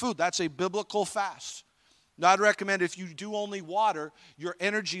any food. That's a biblical fast. Now, I'd recommend if you do only water, your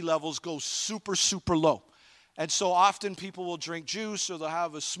energy levels go super, super low. And so often people will drink juice or they'll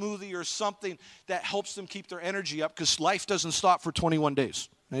have a smoothie or something that helps them keep their energy up because life doesn't stop for 21 days.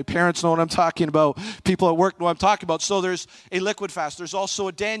 Hey, parents know what I'm talking about. People at work know what I'm talking about. So there's a liquid fast. There's also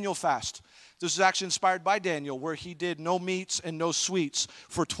a Daniel fast. This is actually inspired by Daniel, where he did no meats and no sweets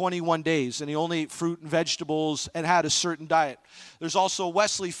for 21 days. And he only ate fruit and vegetables and had a certain diet. There's also a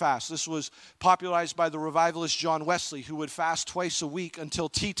Wesley fast. This was popularized by the revivalist John Wesley, who would fast twice a week until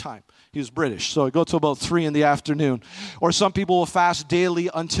tea time. He was British, so it go to about 3 in the afternoon. Or some people will fast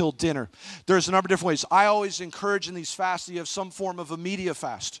daily until dinner. There's a number of different ways. I always encourage in these fasts that you have some form of a media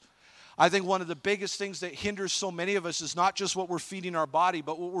fast. I think one of the biggest things that hinders so many of us is not just what we're feeding our body,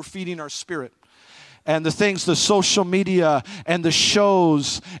 but what we're feeding our spirit. And the things, the social media and the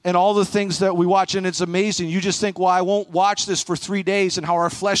shows and all the things that we watch, and it's amazing. You just think, well, I won't watch this for 3 days, and how our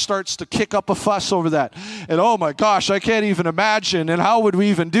flesh starts to kick up a fuss over that. And oh my gosh, I can't even imagine, and how would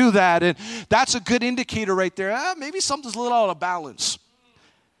we even do that? And that's a good indicator right there. Maybe something's a little out of balance.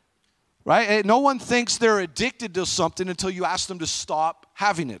 Right? And no one thinks they're addicted to something until you ask them to stop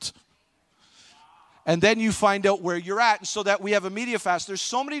having it. And then you find out where you're at. And so that we have a media fast. There's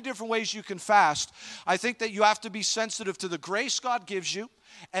so many different ways you can fast. I think that you have to be sensitive to the grace God gives you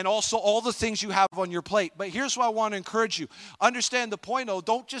and also all the things you have on your plate. But here's what I want to encourage you. Understand the point, though.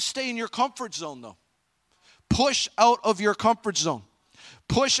 Don't just stay in your comfort zone, though. Push out of your comfort zone.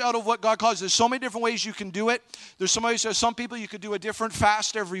 Push out of what God calls. There's so many different ways you can do it. There's some people you could do a different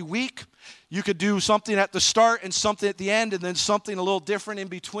fast every week. You could do something at the start and something at the end and then something a little different in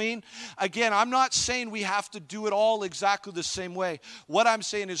between. Again, I'm not saying we have to do it all exactly the same way. What I'm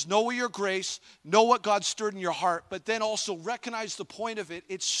saying is know your grace, know what God stirred in your heart, but then also recognize the point of it.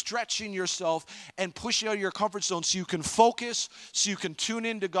 It's stretching yourself and pushing out of your comfort zone so you can focus, so you can tune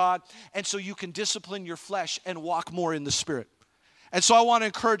into God, and so you can discipline your flesh and walk more in the Spirit. And so I want to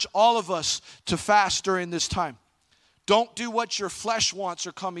encourage all of us to fast during this time. Don't do what your flesh wants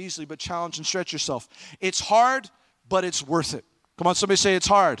or come easily, but challenge and stretch yourself. It's hard, but it's worth it. Come on, somebody say it's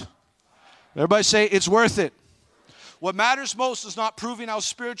hard. Everybody say it's worth it. What matters most is not proving how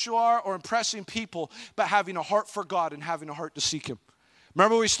spiritual you are or impressing people, but having a heart for God and having a heart to seek Him.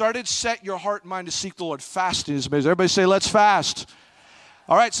 Remember we started, set your heart and mind to seek the Lord. Fasting is amazing. Everybody say, let's fast.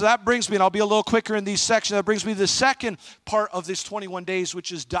 All right, so that brings me, and I'll be a little quicker in these sections, that brings me to the second part of this 21 days,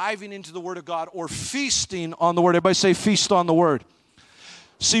 which is diving into the Word of God or feasting on the Word. Everybody say feast on the Word.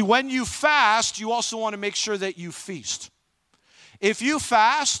 See, when you fast, you also want to make sure that you feast. If you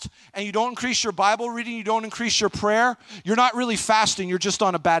fast and you don't increase your Bible reading, you don't increase your prayer, you're not really fasting, you're just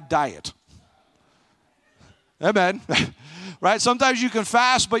on a bad diet. Amen. Right? Sometimes you can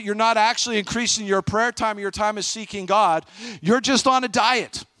fast, but you're not actually increasing your prayer time, your time is seeking God. You're just on a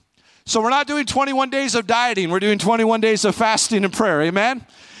diet. So we're not doing 21 days of dieting. We're doing 21 days of fasting and prayer. Amen?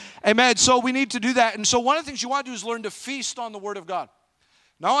 Amen. So we need to do that. And so one of the things you want to do is learn to feast on the Word of God.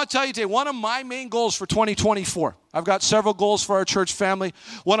 Now I want to tell you today, one of my main goals for 2024, I've got several goals for our church family.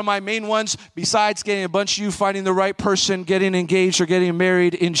 One of my main ones, besides getting a bunch of you finding the right person, getting engaged or getting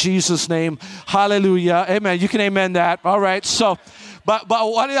married in Jesus' name. Hallelujah. Amen. You can amen that. All right. So, but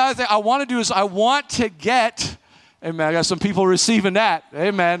one of the other things I want to do is I want to get, amen, I got some people receiving that.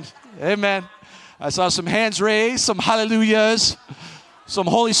 Amen. Amen. I saw some hands raised, some hallelujahs, some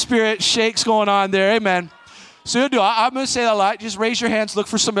Holy Spirit shakes going on there. Amen. So I'm going to say that a lot. Just raise your hands. Look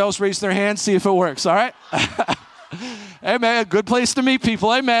for somebody else. Raise their hands. See if it works. All right? Amen. Good place to meet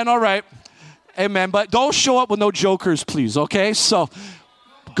people. Amen. All right. Amen. But don't show up with no jokers, please. Okay? So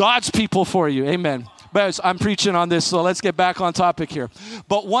God's people for you. Amen. But I'm preaching on this, so let's get back on topic here.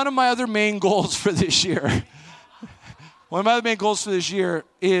 But one of my other main goals for this year,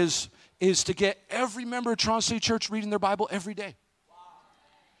 is to get every member of Toronto City Church reading their Bible every day.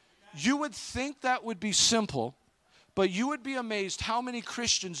 You would think that would be simple, but you would be amazed how many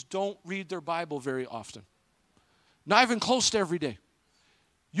Christians don't read their Bible very often. Not even close to every day.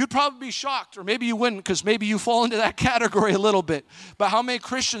 You'd probably be shocked, or maybe you wouldn't, because maybe you fall into that category a little bit. But how many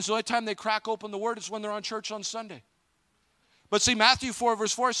Christians, the only time they crack open the Word is when they're on church on Sunday. But see, Matthew 4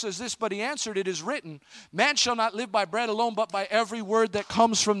 verse 4 says this, but he answered, it is written, man shall not live by bread alone, but by every word that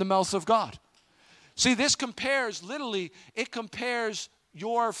comes from the mouth of God. See, this compares, literally, it compares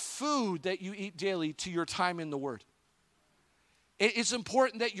your food that you eat daily to your time in the Word. It's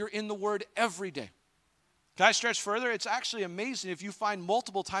important that you're in the Word every day. Can I stretch further? It's actually amazing if you find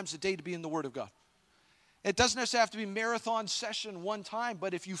multiple times a day to be in the Word of God. It doesn't necessarily have to be marathon session one time,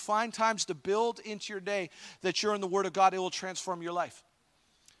 but if you find times to build into your day that you're in the Word of God, it will transform your life.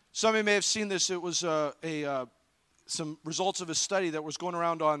 Some of you may have seen this. It was some results of a study that was going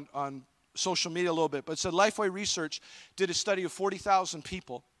around on social media a little bit, but it said Lifeway Research did a study of 40,000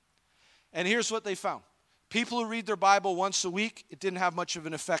 people, and here's what they found. People who read their Bible once a week, it didn't have much of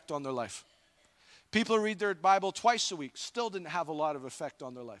an effect on their life. People who read their Bible twice a week still didn't have a lot of effect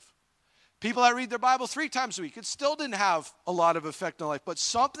on their life. People that read their Bible 3 times a week, it still didn't have a lot of effect on life, but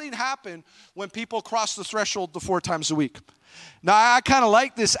something happened when people crossed the threshold to 4 times a week. Now, I kind of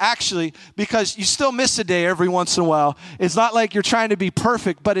like this actually because you still miss a day every once in a while. It's not like you're trying to be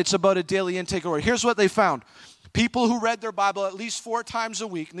perfect, but it's about a daily intake of word. Here's what they found. People who read their Bible at least 4 times a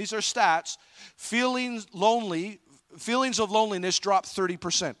week, and these are stats, feelings of loneliness dropped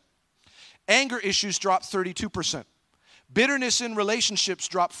 30%. Anger issues dropped 32%. Bitterness in relationships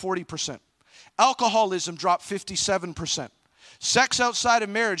dropped 40%. Alcoholism dropped 57%. Sex outside of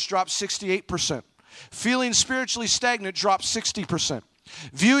marriage dropped 68%. Feeling spiritually stagnant dropped 60%.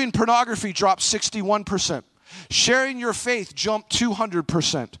 Viewing pornography dropped 61%. Sharing your faith jumped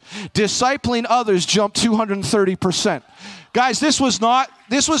 200%. Discipling others jumped 230%. Guys, this was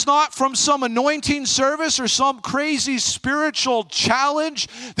not from some anointing service or some crazy spiritual challenge.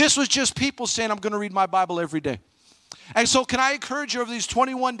 This was just people saying, I'm going to read my Bible every day. And so can I encourage you over these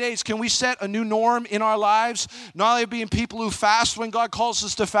 21 days, can we set a new norm in our lives? Not only being people who fast when God calls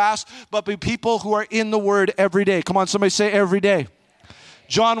us to fast, but be people who are in the Word every day. Come on, somebody say every day.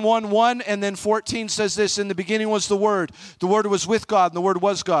 John 1:1 and then 14 says this, in the beginning was the Word was with God, and the Word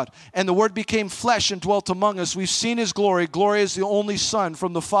was God. And the Word became flesh and dwelt among us. We've seen His glory. Glory is the only Son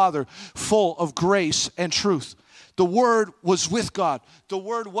from the Father, full of grace and truth. The Word was with God. The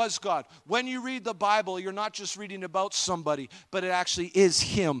Word was God. When you read the Bible, you're not just reading about somebody, but it actually is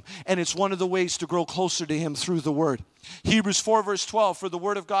Him. And it's one of the ways to grow closer to Him through the Word. Hebrews 4 verse 12, for the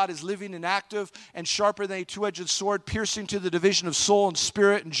Word of God is living and active and sharper than a two-edged sword, piercing to the division of soul and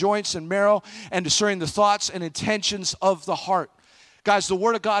spirit and joints and marrow, and discerning the thoughts and intentions of the heart. Guys, the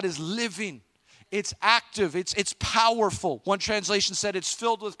Word of God is living. It's active. It's powerful. One translation said it's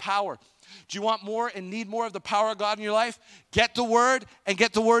filled with power. Do you want more and need more of the power of God in your life? Get the Word and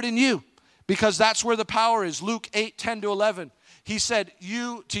get the Word in you, because that's where the power is. Luke 8:10-11. He said,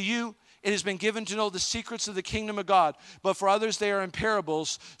 to you it has been given to know the secrets of the kingdom of God, but for others they are in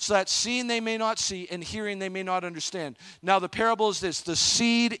parables, so that seeing they may not see and hearing they may not understand. Now the parable is this: the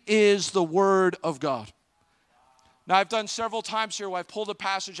seed is the Word of God. Now, I've done several times here where I've pulled a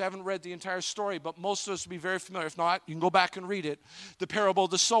passage. I haven't read the entire story, but most of us will be very familiar. If not, you can go back and read it. The parable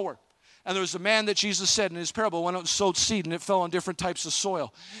of the sower. And there was a man that Jesus said in his parable went out and sowed seed, and it fell on different types of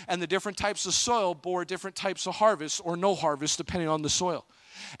soil. And the different types of soil bore different types of harvest or no harvest depending on the soil.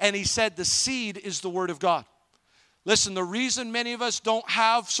 And he said the seed is the word of God. Listen, the reason many of us don't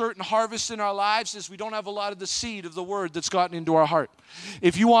have certain harvests in our lives is we don't have a lot of the seed of the word that's gotten into our heart.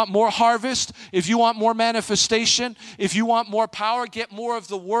 If you want more harvest, if you want more manifestation, if you want more power, get more of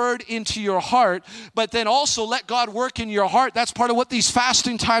the word into your heart. But then also let God work in your heart. That's part of what these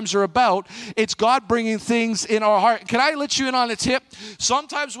fasting times are about. It's God bringing things in our heart. Can I let you in on a tip?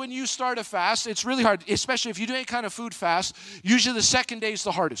 Sometimes when you start a fast, it's really hard, especially if you do any kind of food fast. Usually the second day is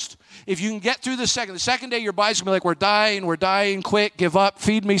the hardest. If you can get through the second day, your body's going to be like, we're dying, quick, give up,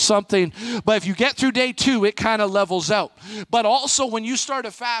 feed me something. But if you get through day 2, it kind of levels out. But also when you start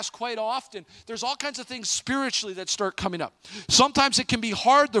a fast, quite often, there's all kinds of things spiritually that start coming up. Sometimes it can be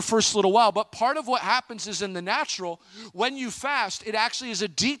hard the first little while, but part of what happens is in the natural, when you fast, it actually is a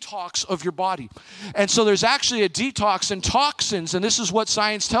detox of your body. And so there's actually a detox and toxins, and this is what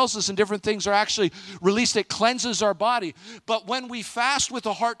science tells us, and different things are actually released. It cleanses our body. But when we fast with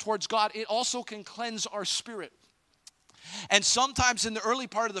a heart towards God, it also can cleanse our spirit. And sometimes in the early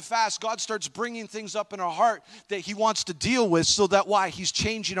part of the fast, God starts bringing things up in our heart that he wants to deal with, so that why? He's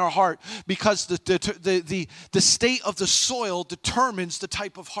changing our heart, because the state of the soil determines the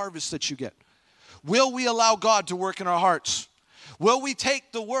type of harvest that you get. Will we allow God to work in our hearts? Will we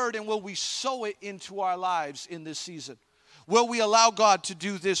take the word and will we sow it into our lives in this season? Will we allow God to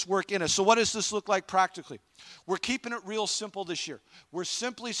do this work in us? So what does this look like practically? We're keeping it real simple this year. We're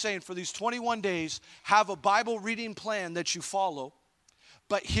simply saying for these 21 days, have a Bible reading plan that you follow.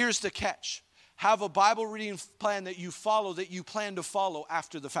 But here's the catch. Have a Bible reading plan that you follow, that you plan to follow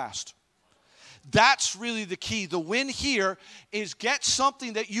after the fast. That's really the key. The win here is get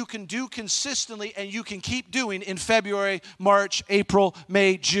something that you can do consistently and you can keep doing in February, March, April,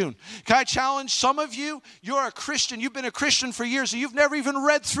 May, June. Can I challenge some of you? You're a Christian. You've been a Christian for years and you've never even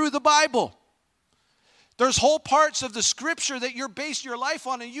read through the Bible. There's whole parts of the scripture that you're based your life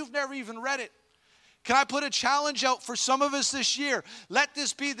on and you've never even read it. Can I put a challenge out for some of us this year? Let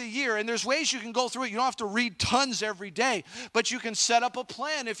this be the year. And there's ways you can go through it. You don't have to read tons every day, but you can set up a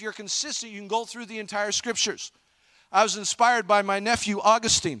plan. If you're consistent, you can go through the entire scriptures. I was inspired by my nephew,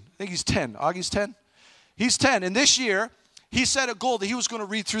 Augustine. I think he's 10. Augie's 10? He's 10. And this year, he set a goal that he was going to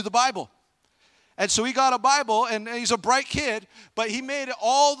read through the Bible. And so he got a Bible, and he's a bright kid, but he made it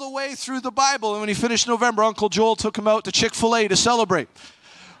all the way through the Bible. And when he finished November, Uncle Joel took him out to Chick-fil-A to celebrate.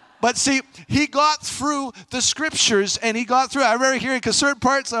 But see, he got through the scriptures, and he got through. I remember hearing, because certain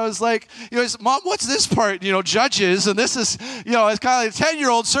parts I was like, Mom, what's this part? Judges, and this is, it's kind of like a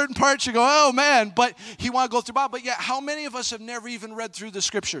 10-year-old. Certain parts you go, oh man, but he wanted to go through Bible. But yet, how many of us have never even read through the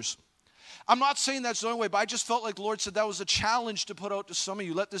scriptures? I'm not saying that's the only way, but I just felt like the Lord said that was a challenge to put out to some of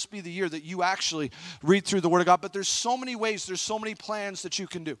you. Let this be the year that you actually read through the Word of God. But there's so many ways, there's so many plans that you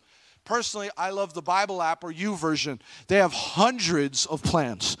can do. Personally, I love the Bible app or YouVersion. They have hundreds of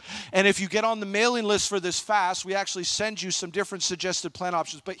plans. And if you get on the mailing list for this fast, we actually send you some different suggested plan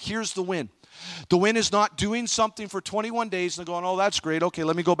options. But here's the win. The win is not doing something for 21 days and going, oh, that's great. Okay,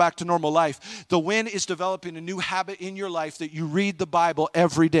 let me go back to normal life. The win is developing a new habit in your life that you read the Bible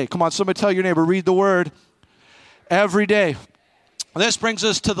every day. Come on, somebody tell your neighbor, read the Word every day. This brings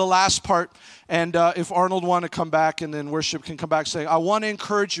us to the last part, and if Arnold want to come back and then worship can come back saying, I want to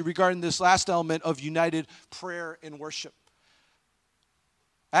encourage you regarding this last element of united prayer and worship.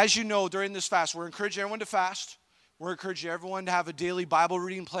 As you know, during this fast, we're encouraging everyone to fast. We're encouraging everyone to have a daily Bible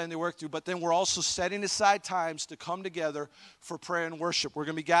reading plan they work through, but then we're also setting aside times to come together for prayer and worship. We're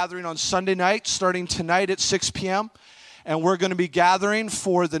going to be gathering on Sunday night, starting tonight at 6 p.m., and we're going to be gathering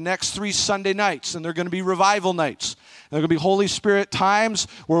for the next 3 Sunday nights, and they're going to be revival nights. They're going to be Holy Spirit times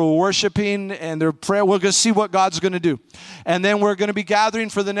where we're worshiping and they're prayer. We're going to see what God's going to do. And then we're going to be gathering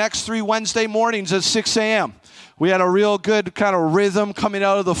for the next 3 Wednesday mornings at 6 a.m. We had a real good kind of rhythm coming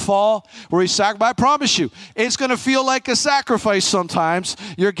out of the fall where we sacrifice. I promise you, it's going to feel like a sacrifice sometimes.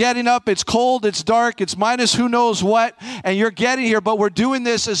 You're getting up, it's cold, it's dark, it's minus who knows what, and you're getting here, but we're doing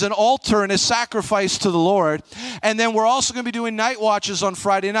this as an altar and a sacrifice to the Lord. And then we're also going to be doing night watches on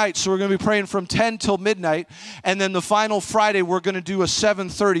Friday night. So we're going to be praying from 10 till midnight. And then the final Friday, we're going to do a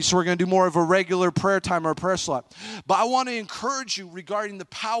 7:30. So we're going to do more of a regular prayer time or a prayer slot. But I want to encourage you regarding the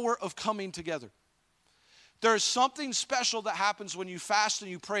power of coming together. There's something special that happens when you fast and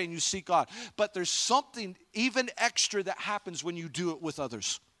you pray and you seek God. But there's something even extra that happens when you do it with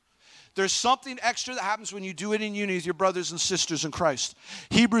others. There's something extra that happens when you do it in unity with your brothers and sisters in Christ.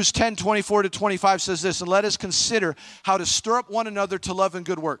 Hebrews 10:24-25 says this, and let us consider how to stir up one another to love and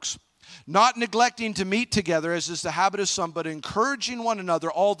good works, not neglecting to meet together, as is the habit of some, but encouraging one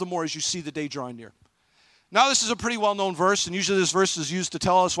another all the more as you see the day drawing near. Now, this is a pretty well-known verse, and usually this verse is used to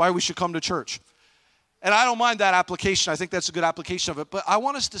tell us why we should come to church. And I don't mind that application. I think that's a good application of it. But I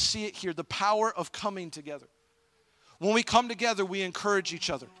want us to see it here, the power of coming together. When we come together, we encourage each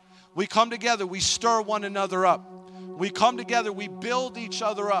other. We come together, we stir one another up. We come together, we build each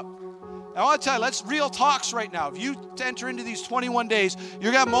other up. I want to tell you, let's real talks right now. If you enter into these 21 days,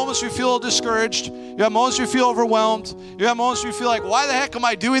 you're going to have moments where you feel discouraged. You have moments where you feel overwhelmed. You have moments where you feel like, why the heck am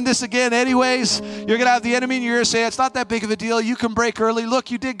I doing this again anyways? You're going to have the enemy in your ear say, it's not that big of a deal. You can break early.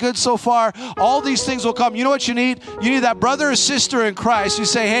 Look, you did good so far. All these things will come. You know what you need? You need that brother or sister in Christ. You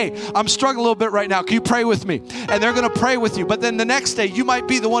say, hey, I'm struggling a little bit right now. Can you pray with me? And they're going to pray with you. But then the next day, you might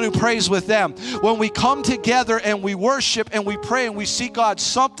be the one who prays with them. When we come together and we worship and we pray and we seek God,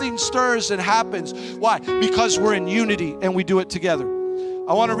 something stirs and happens. Why? Because we're in unity and we do it together.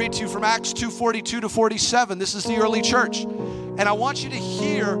 I want to read to you from Acts 2:42 to 47. This is the early church. And I want you to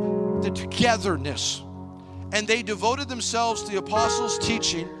hear the togetherness. And they devoted themselves to the apostles'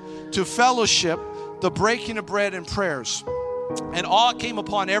 teaching, to fellowship, the breaking of bread, and prayers. And awe came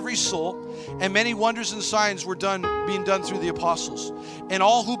upon every soul, and many wonders and signs were being done through the apostles. And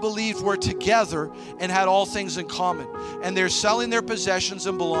all who believed were together and had all things in common. And they're selling their possessions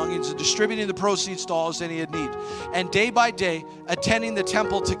and belongings and distributing the proceeds to all as any had need. And day by day, attending the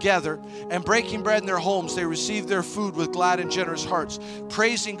temple together and breaking bread in their homes, they received their food with glad and generous hearts,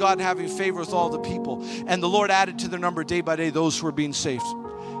 praising God and having favor with all the people. And the Lord added to their number day by day those who were being saved.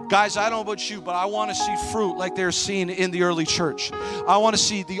 Guys, I don't know about you, but I want to see fruit like they're seeing in the early church. I want to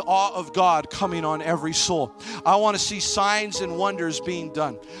see the awe of God coming on every soul. I want to see signs and wonders being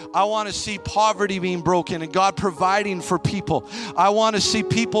done. I want to see poverty being broken and God providing for people. I want to see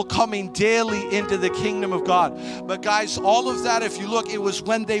people coming daily into the kingdom of God. But guys, all of that, if you look, it was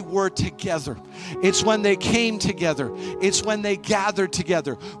when they were together. It's when they came together. It's when they gathered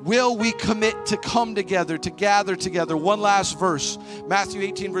together. Will we commit to come together, to gather together? One last verse, Matthew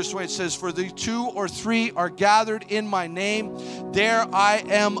 18, verse 20, it says, for the 2 or 3 are gathered in my name, there I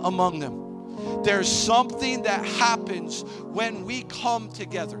am among them. There's something that happens when we come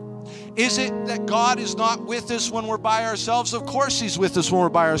together. Is it that God is not with us when we're by ourselves? Of course He's with us when we're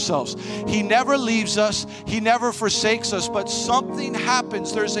by ourselves. He never leaves us. He never forsakes us. But something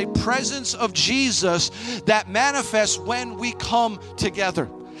happens. There's a presence of Jesus that manifests when we come together.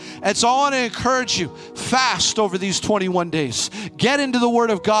 And so I want to encourage you, fast over these 21 days. Get into the Word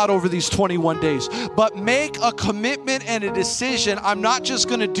of God over these 21 days. But make a commitment and a decision. I'm not just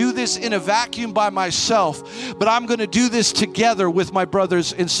going to do this in a vacuum by myself, but I'm going to do this together with my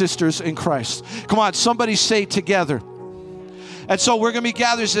brothers and sisters in Christ. Come on, somebody say together. And so we're going to be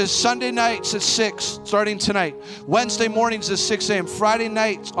gathered as Sunday nights at 6, starting tonight. Wednesday mornings at 6 a.m. Friday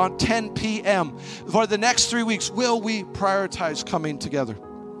nights on 10 p.m. For the next 3 weeks, will we prioritize coming together?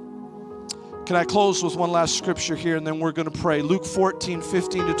 Can I close with one last scripture here, and then we're going to pray. Luke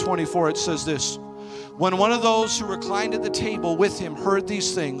 14:15 to 24, it says this. When one of those who reclined at the table with him heard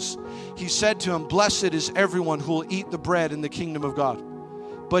these things, he said to him, blessed is everyone who will eat the bread in the kingdom of God.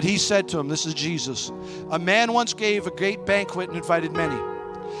 But he said to him, this is Jesus, a man once gave a great banquet and invited many.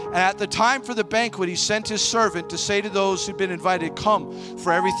 And at the time for the banquet, he sent his servant to say to those who'd been invited, come,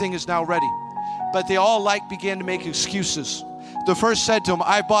 for everything is now ready. But they all alike began to make excuses. The first said to him,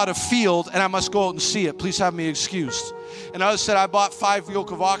 I bought a field and I must go out and see it. Please have me excused. Another said, I bought 5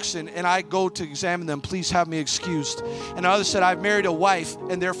 yoke of oxen and I go to examine them. Please have me excused. Another said, I've married a wife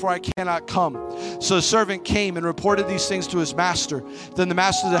and therefore I cannot come. So the servant came and reported these things to his master. Then the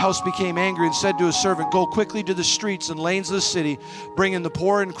master of the house became angry and said to his servant, go quickly to the streets and lanes of the city, bring in the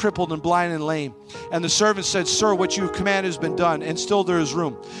poor and crippled and blind and lame. And the servant said, sir, what you have commanded has been done, and still there is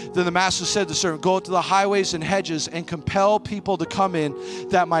room. Then the master said to the servant, go out to the highways and hedges and compel people to come in,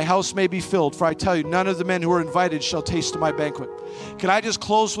 that my house may be filled. For I tell you, none of the men who are invited shall taste of my banquet. Can I just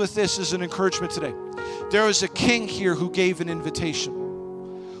close with this as an encouragement today? There is a king here who gave an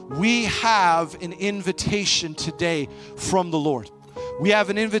invitation. We have an invitation today from the Lord. We have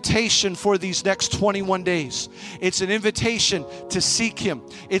an invitation for these next 21 days. It's an invitation to seek Him.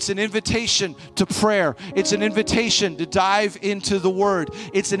 It's an invitation to prayer. It's an invitation to dive into the Word.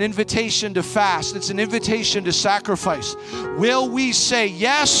 It's an invitation to fast. It's an invitation to sacrifice. Will we say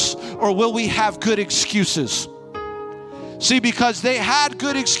yes, or will we have good excuses? See, because they had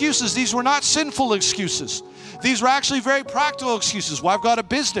good excuses. These were not sinful excuses. These were actually very practical excuses. Well, I've got a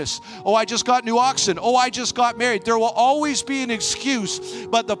business. Oh, I just got new oxen. Oh, I just got married. There will always be an excuse.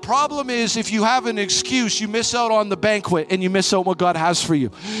 But the problem is, if you have an excuse, you miss out on the banquet and you miss out what God has for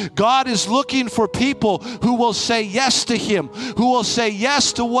you. God is looking for people who will say yes to Him, who will say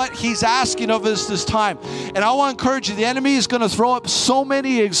yes to what He's asking of us this time. And I want to encourage you, the enemy is going to throw up so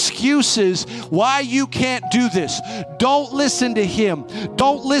many excuses why you can't do this. Don't listen to him.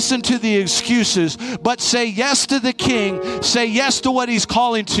 Don't listen to the excuses, but say yes to the King. Say yes to what He's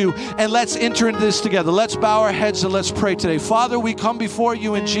calling to, and let's enter into this together. Let's bow our heads and let's pray today. Father, we come before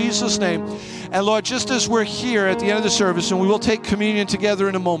you in Jesus' name. And Lord, just as we're here at the end of the service, and we will take communion together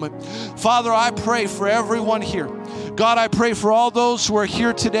in a moment, Father, I pray for everyone here. God, I pray for all those who are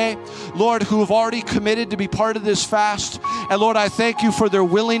here today, Lord, who have already committed to be part of this fast. And Lord, I thank you for their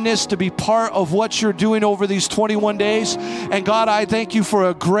willingness to be part of what you're doing over these 21 days. And God, I thank you for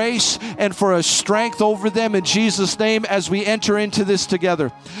a grace and for a strength over them in Jesus' name as we enter into this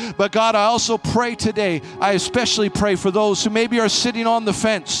together. But God, I also pray today, I especially pray for those who maybe are sitting on the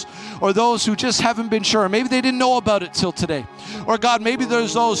fence, or those who just haven't been sure. Maybe they didn't know about it till today. Or God, maybe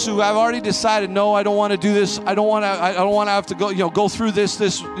there's those who have already decided, no, I don't want to do this. I don't want to have to go through this,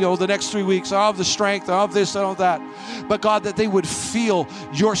 the next 3 weeks. I don't have the strength. I don't have this, I don't have that. But God, that they would feel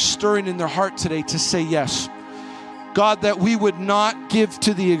your stirring in their heart today to say yes. God, that we would not give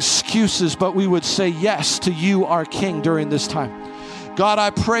to the excuses, but we would say yes to you, our King, during this time. God,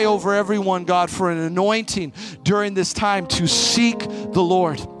 I pray over everyone, God, for an anointing during this time to seek the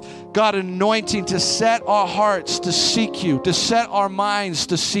Lord. God, an anointing to set our hearts to seek you, to set our minds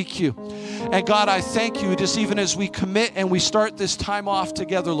to seek you. And God, I thank you just even as we commit and we start this time off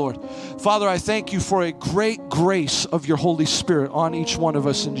together, Lord. Father, I thank you for a great grace of your Holy Spirit on each one of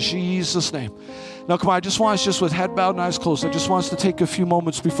us in Jesus' name. Now, come on, I just want us just with head bowed and eyes closed. I just want us to take a few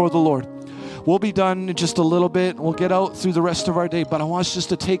moments before the Lord. We'll be done in just a little bit. We'll get out through the rest of our day, but I want us just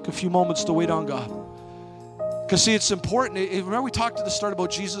to take a few moments to wait on God. Because see, it's important. Remember we talked at the start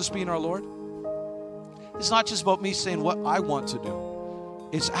about Jesus being our Lord? It's not just about me saying what I want to do.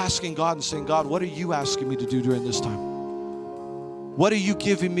 It's asking God and saying, God, what are you asking me to do during this time? What are you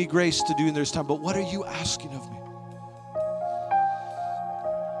giving me grace to do in this time? But what are you asking of me?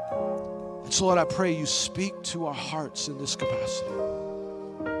 And so Lord, I pray you speak to our hearts in this capacity.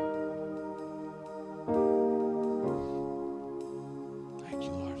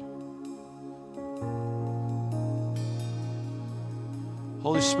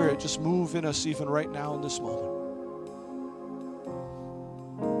 Holy Spirit, just move in us even right now in this moment.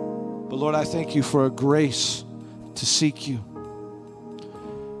 But Lord, I thank you for a grace to seek you.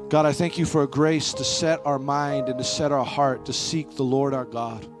 God, I thank you for a grace to set our mind and to set our heart to seek the Lord our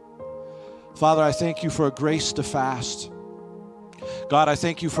God. Father, I thank you for a grace to fast. God, I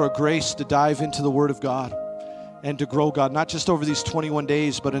thank you for a grace to dive into the Word of God and to grow, God, not just over these 21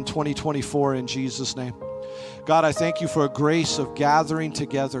 days, but in 2024 in Jesus' name. God, I thank you for a grace of gathering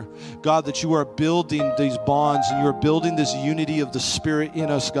together. God, that you are building these bonds and you are building this unity of the Spirit in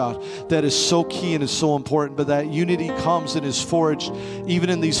us, God, that is so key and is so important. But that unity comes and is forged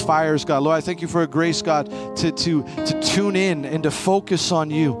even in these fires, God. Lord, I thank you for a grace, God, to tune in and to focus on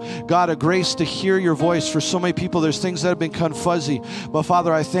you. God, a grace to hear your voice. For so many people, there's things that have become fuzzy. But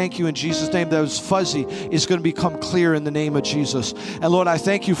Father, I thank you in Jesus' name that was fuzzy is going to become clear in the name of Jesus. And Lord, I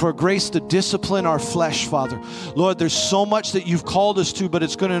thank you for a grace to discipline our flesh, Father. Lord, there's so much that you've called us to, but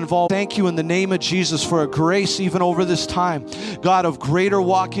it's going to involve. Thank you in the name of Jesus for a grace even over this time, God, of greater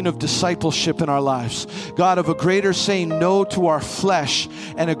walking of discipleship in our lives. God, of a greater saying no to our flesh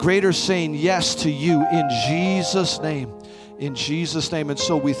and a greater saying yes to you in Jesus' name. In Jesus' name. And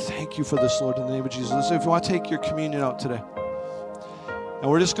so we thank you for this, Lord, in the name of Jesus. So if you want to take your communion out today,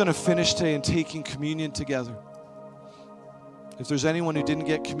 and we're just going to finish today in taking communion together. If there's anyone who didn't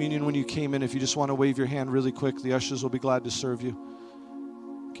get communion when you came in, if you just want to wave your hand really quick, the ushers will be glad to serve you.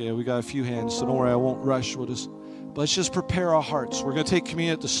 Okay, we got a few hands, so don't worry, I won't rush. But let's just prepare our hearts. We're going to take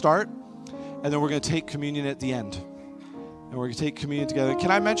communion at the start, and then we're going to take communion at the end. And we're going to take communion together.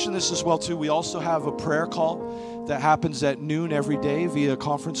 Can I mention this as well, too? We also have a prayer call that happens at noon every day via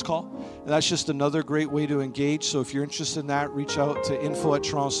conference call. And that's just another great way to engage. So if you're interested in that, reach out to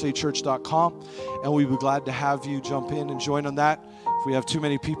info@torontostatechurch.com, and we'd be glad to have you jump in and join on that. If we have too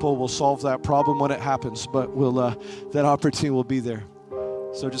many people, we'll solve that problem when it happens, but we'll that opportunity will be there.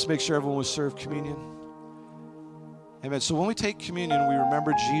 So just make sure everyone will serve communion. Amen. So when we take communion, we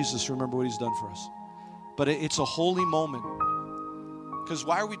remember Jesus, remember what he's done for us. But it's a holy moment. Because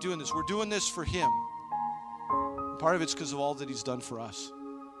why are we doing this? We're doing this for him. Part of it's because of all that he's done for us.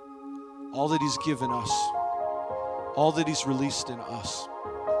 All that he's given us. All that he's released in us.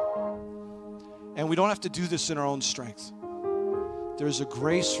 And we don't have to do this in our own strength. There is a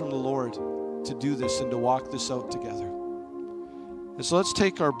grace from the Lord to do this and to walk this out together. And so let's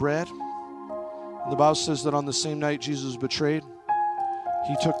take our bread. And the Bible says that on the same night Jesus was betrayed,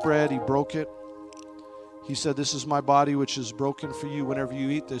 he took bread, he broke it. He said, "This is my body which is broken for you. Whenever you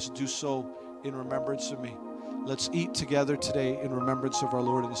eat this, do so in remembrance of me." Let's eat together today in remembrance of our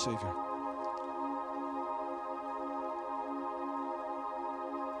Lord and Savior.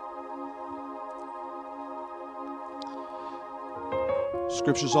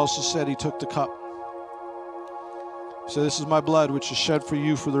 Scriptures also said he took the cup. He said, "This is my blood which is shed for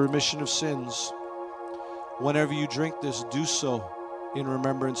you for the remission of sins. Whenever you drink this, do so in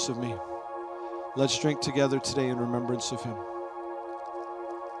remembrance of me." Let's drink together today in remembrance of him.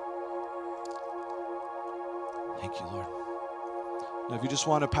 Thank you, Lord. Now, if you just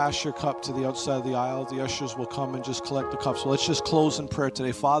want to pass your cup to the outside of the aisle, the ushers will come and just collect the cup. So let's just close in prayer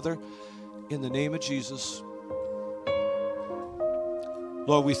today. Father, in the name of Jesus,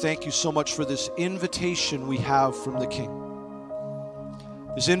 Lord, we thank you so much for this invitation we have from the King.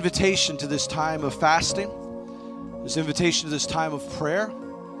 This invitation to this time of fasting, this invitation to this time of prayer,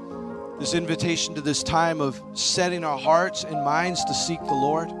 this invitation to this time of setting our hearts and minds to seek the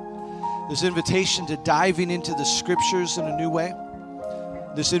Lord, this invitation to diving into the Scriptures in a new way,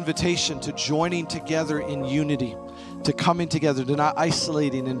 this invitation to joining together in unity, to coming together, to not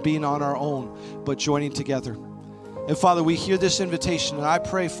isolating and being on our own, but joining together. And Father, we hear this invitation, and I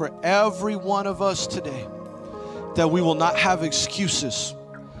pray for every one of us today that we will not have excuses,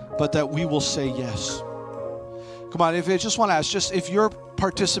 but that we will say yes. Come on, if I just want to ask, just if you're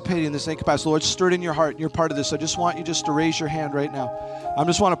participating in this capacity, Lord, stir it in your heart and you're part of this, I just want you just to raise your hand right now. I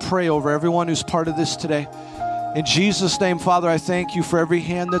just want to pray over everyone who's part of this today. In Jesus' name, Father, I thank you for every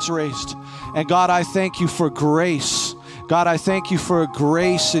hand that's raised. And God, I thank you for grace. God, I thank you for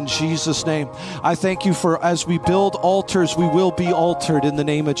grace in Jesus' name. I thank you for as we build altars, we will be altered in the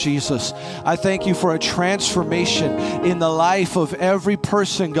name of Jesus. I thank you for a transformation in the life of every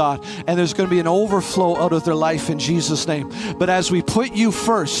person, God, and there's going to be an overflow out of their life in Jesus' name. But as we put you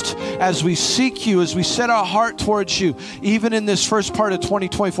first, as we seek you, as we set our heart towards you, even in this first part of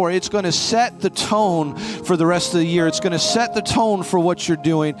 2024, it's going to set the tone for the rest of the year. It's going to set the tone for what you're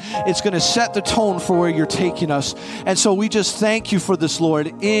doing. It's going to set the tone for where you're taking us. And so we just thank you for this,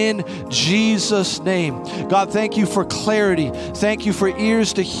 Lord, in Jesus' name. God, thank you for clarity. Thank you for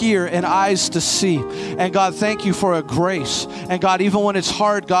ears to hear and eyes to see. And God, thank you for a grace. And God, even when it's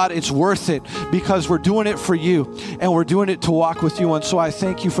hard, God, it's worth it because we're doing it for you and we're doing it to walk with you. And so I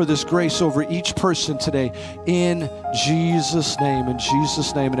thank you for this grace over each person today in Jesus' name. In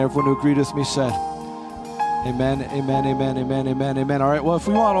Jesus' name. And everyone who agreed with me said, amen, amen, amen, amen, amen, amen. All right, well, if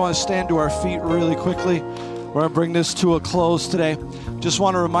we want to stand to our feet really quickly, we're going to bring this to a close today. Just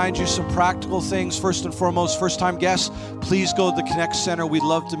want to remind you some practical things. First and foremost, first-time guests, please go to the Connect Center. We'd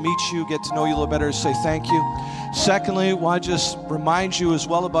love to meet you, get to know you a little better, say thank you. Secondly, I want to just remind you as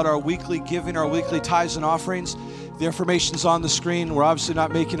well about our weekly giving, our weekly tithes and offerings. The information's on the screen. We're obviously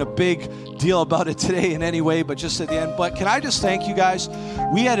not making a big deal about it today in any way, but just at the end. But can I just thank you guys?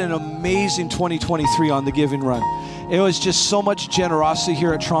 We had an amazing 2023 on the giving run. It was just so much generosity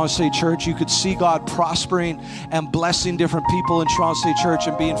here at Toronto State Church. You could see God prospering and blessing different people in Toronto State Church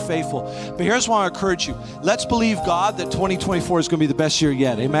and being faithful. But here's what I encourage you. Let's believe God that 2024 is going to be the best year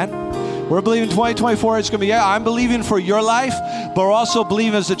yet. Amen? We're believing 2024 is going to be, I'm believing for your life, but we're also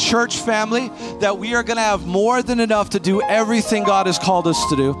believing as a church family that we are going to have more than enough to do everything God has called us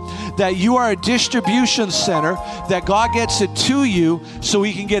to do. That you are a distribution center, that God gets it to you so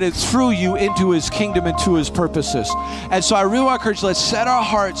He can get it through you into His kingdom and to His purposes. And so I really want to encourage you, let's set our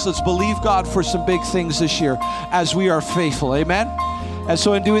hearts, let's believe God for some big things this year as we are faithful. Amen? And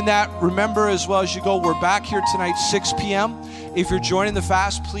so in doing that, remember as well as you go, we're back here tonight, 6 p.m. If you're joining the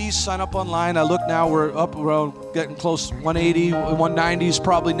fast, please sign up online. I look now, we're up around getting close, 180, 190s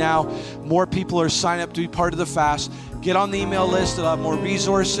probably now. More people are signing up to be part of the fast. Get on the email list. It'll have more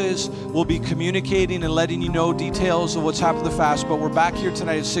resources. We'll be communicating and letting you know details of what's happened to the fast. But we're back here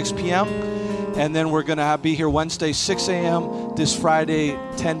tonight at 6 p.m. And then we're going to be here Wednesday, 6 a.m., this Friday,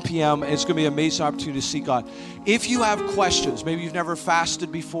 10 p.m. It's going to be an amazing opportunity to see God. If you have questions, maybe you've never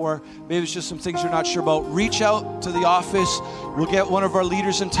fasted before, maybe it's just some things you're not sure about, reach out to the office. We'll get one of our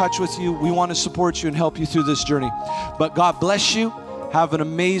leaders in touch with you. We want to support you and help you through this journey. But God bless you. Have an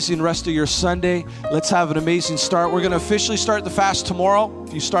amazing rest of your Sunday. Let's have an amazing start. We're going to officially start the fast tomorrow.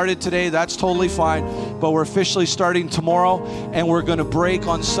 If you started today, that's totally fine. But we're officially starting tomorrow, and we're going to break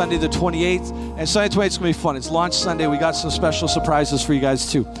on Sunday the 28th. And Sunday 28th is going to be fun. It's launch Sunday. We got some special surprises for you guys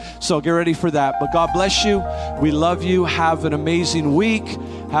too. So get ready for that. But God bless you. We love you. Have an amazing week.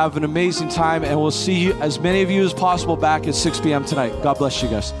 Have an amazing time, and we'll see you, as many of you as possible, back at 6 p.m. tonight. God bless you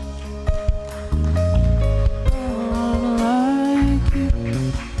guys. Like you,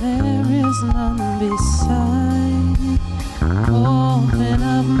 there is none beside.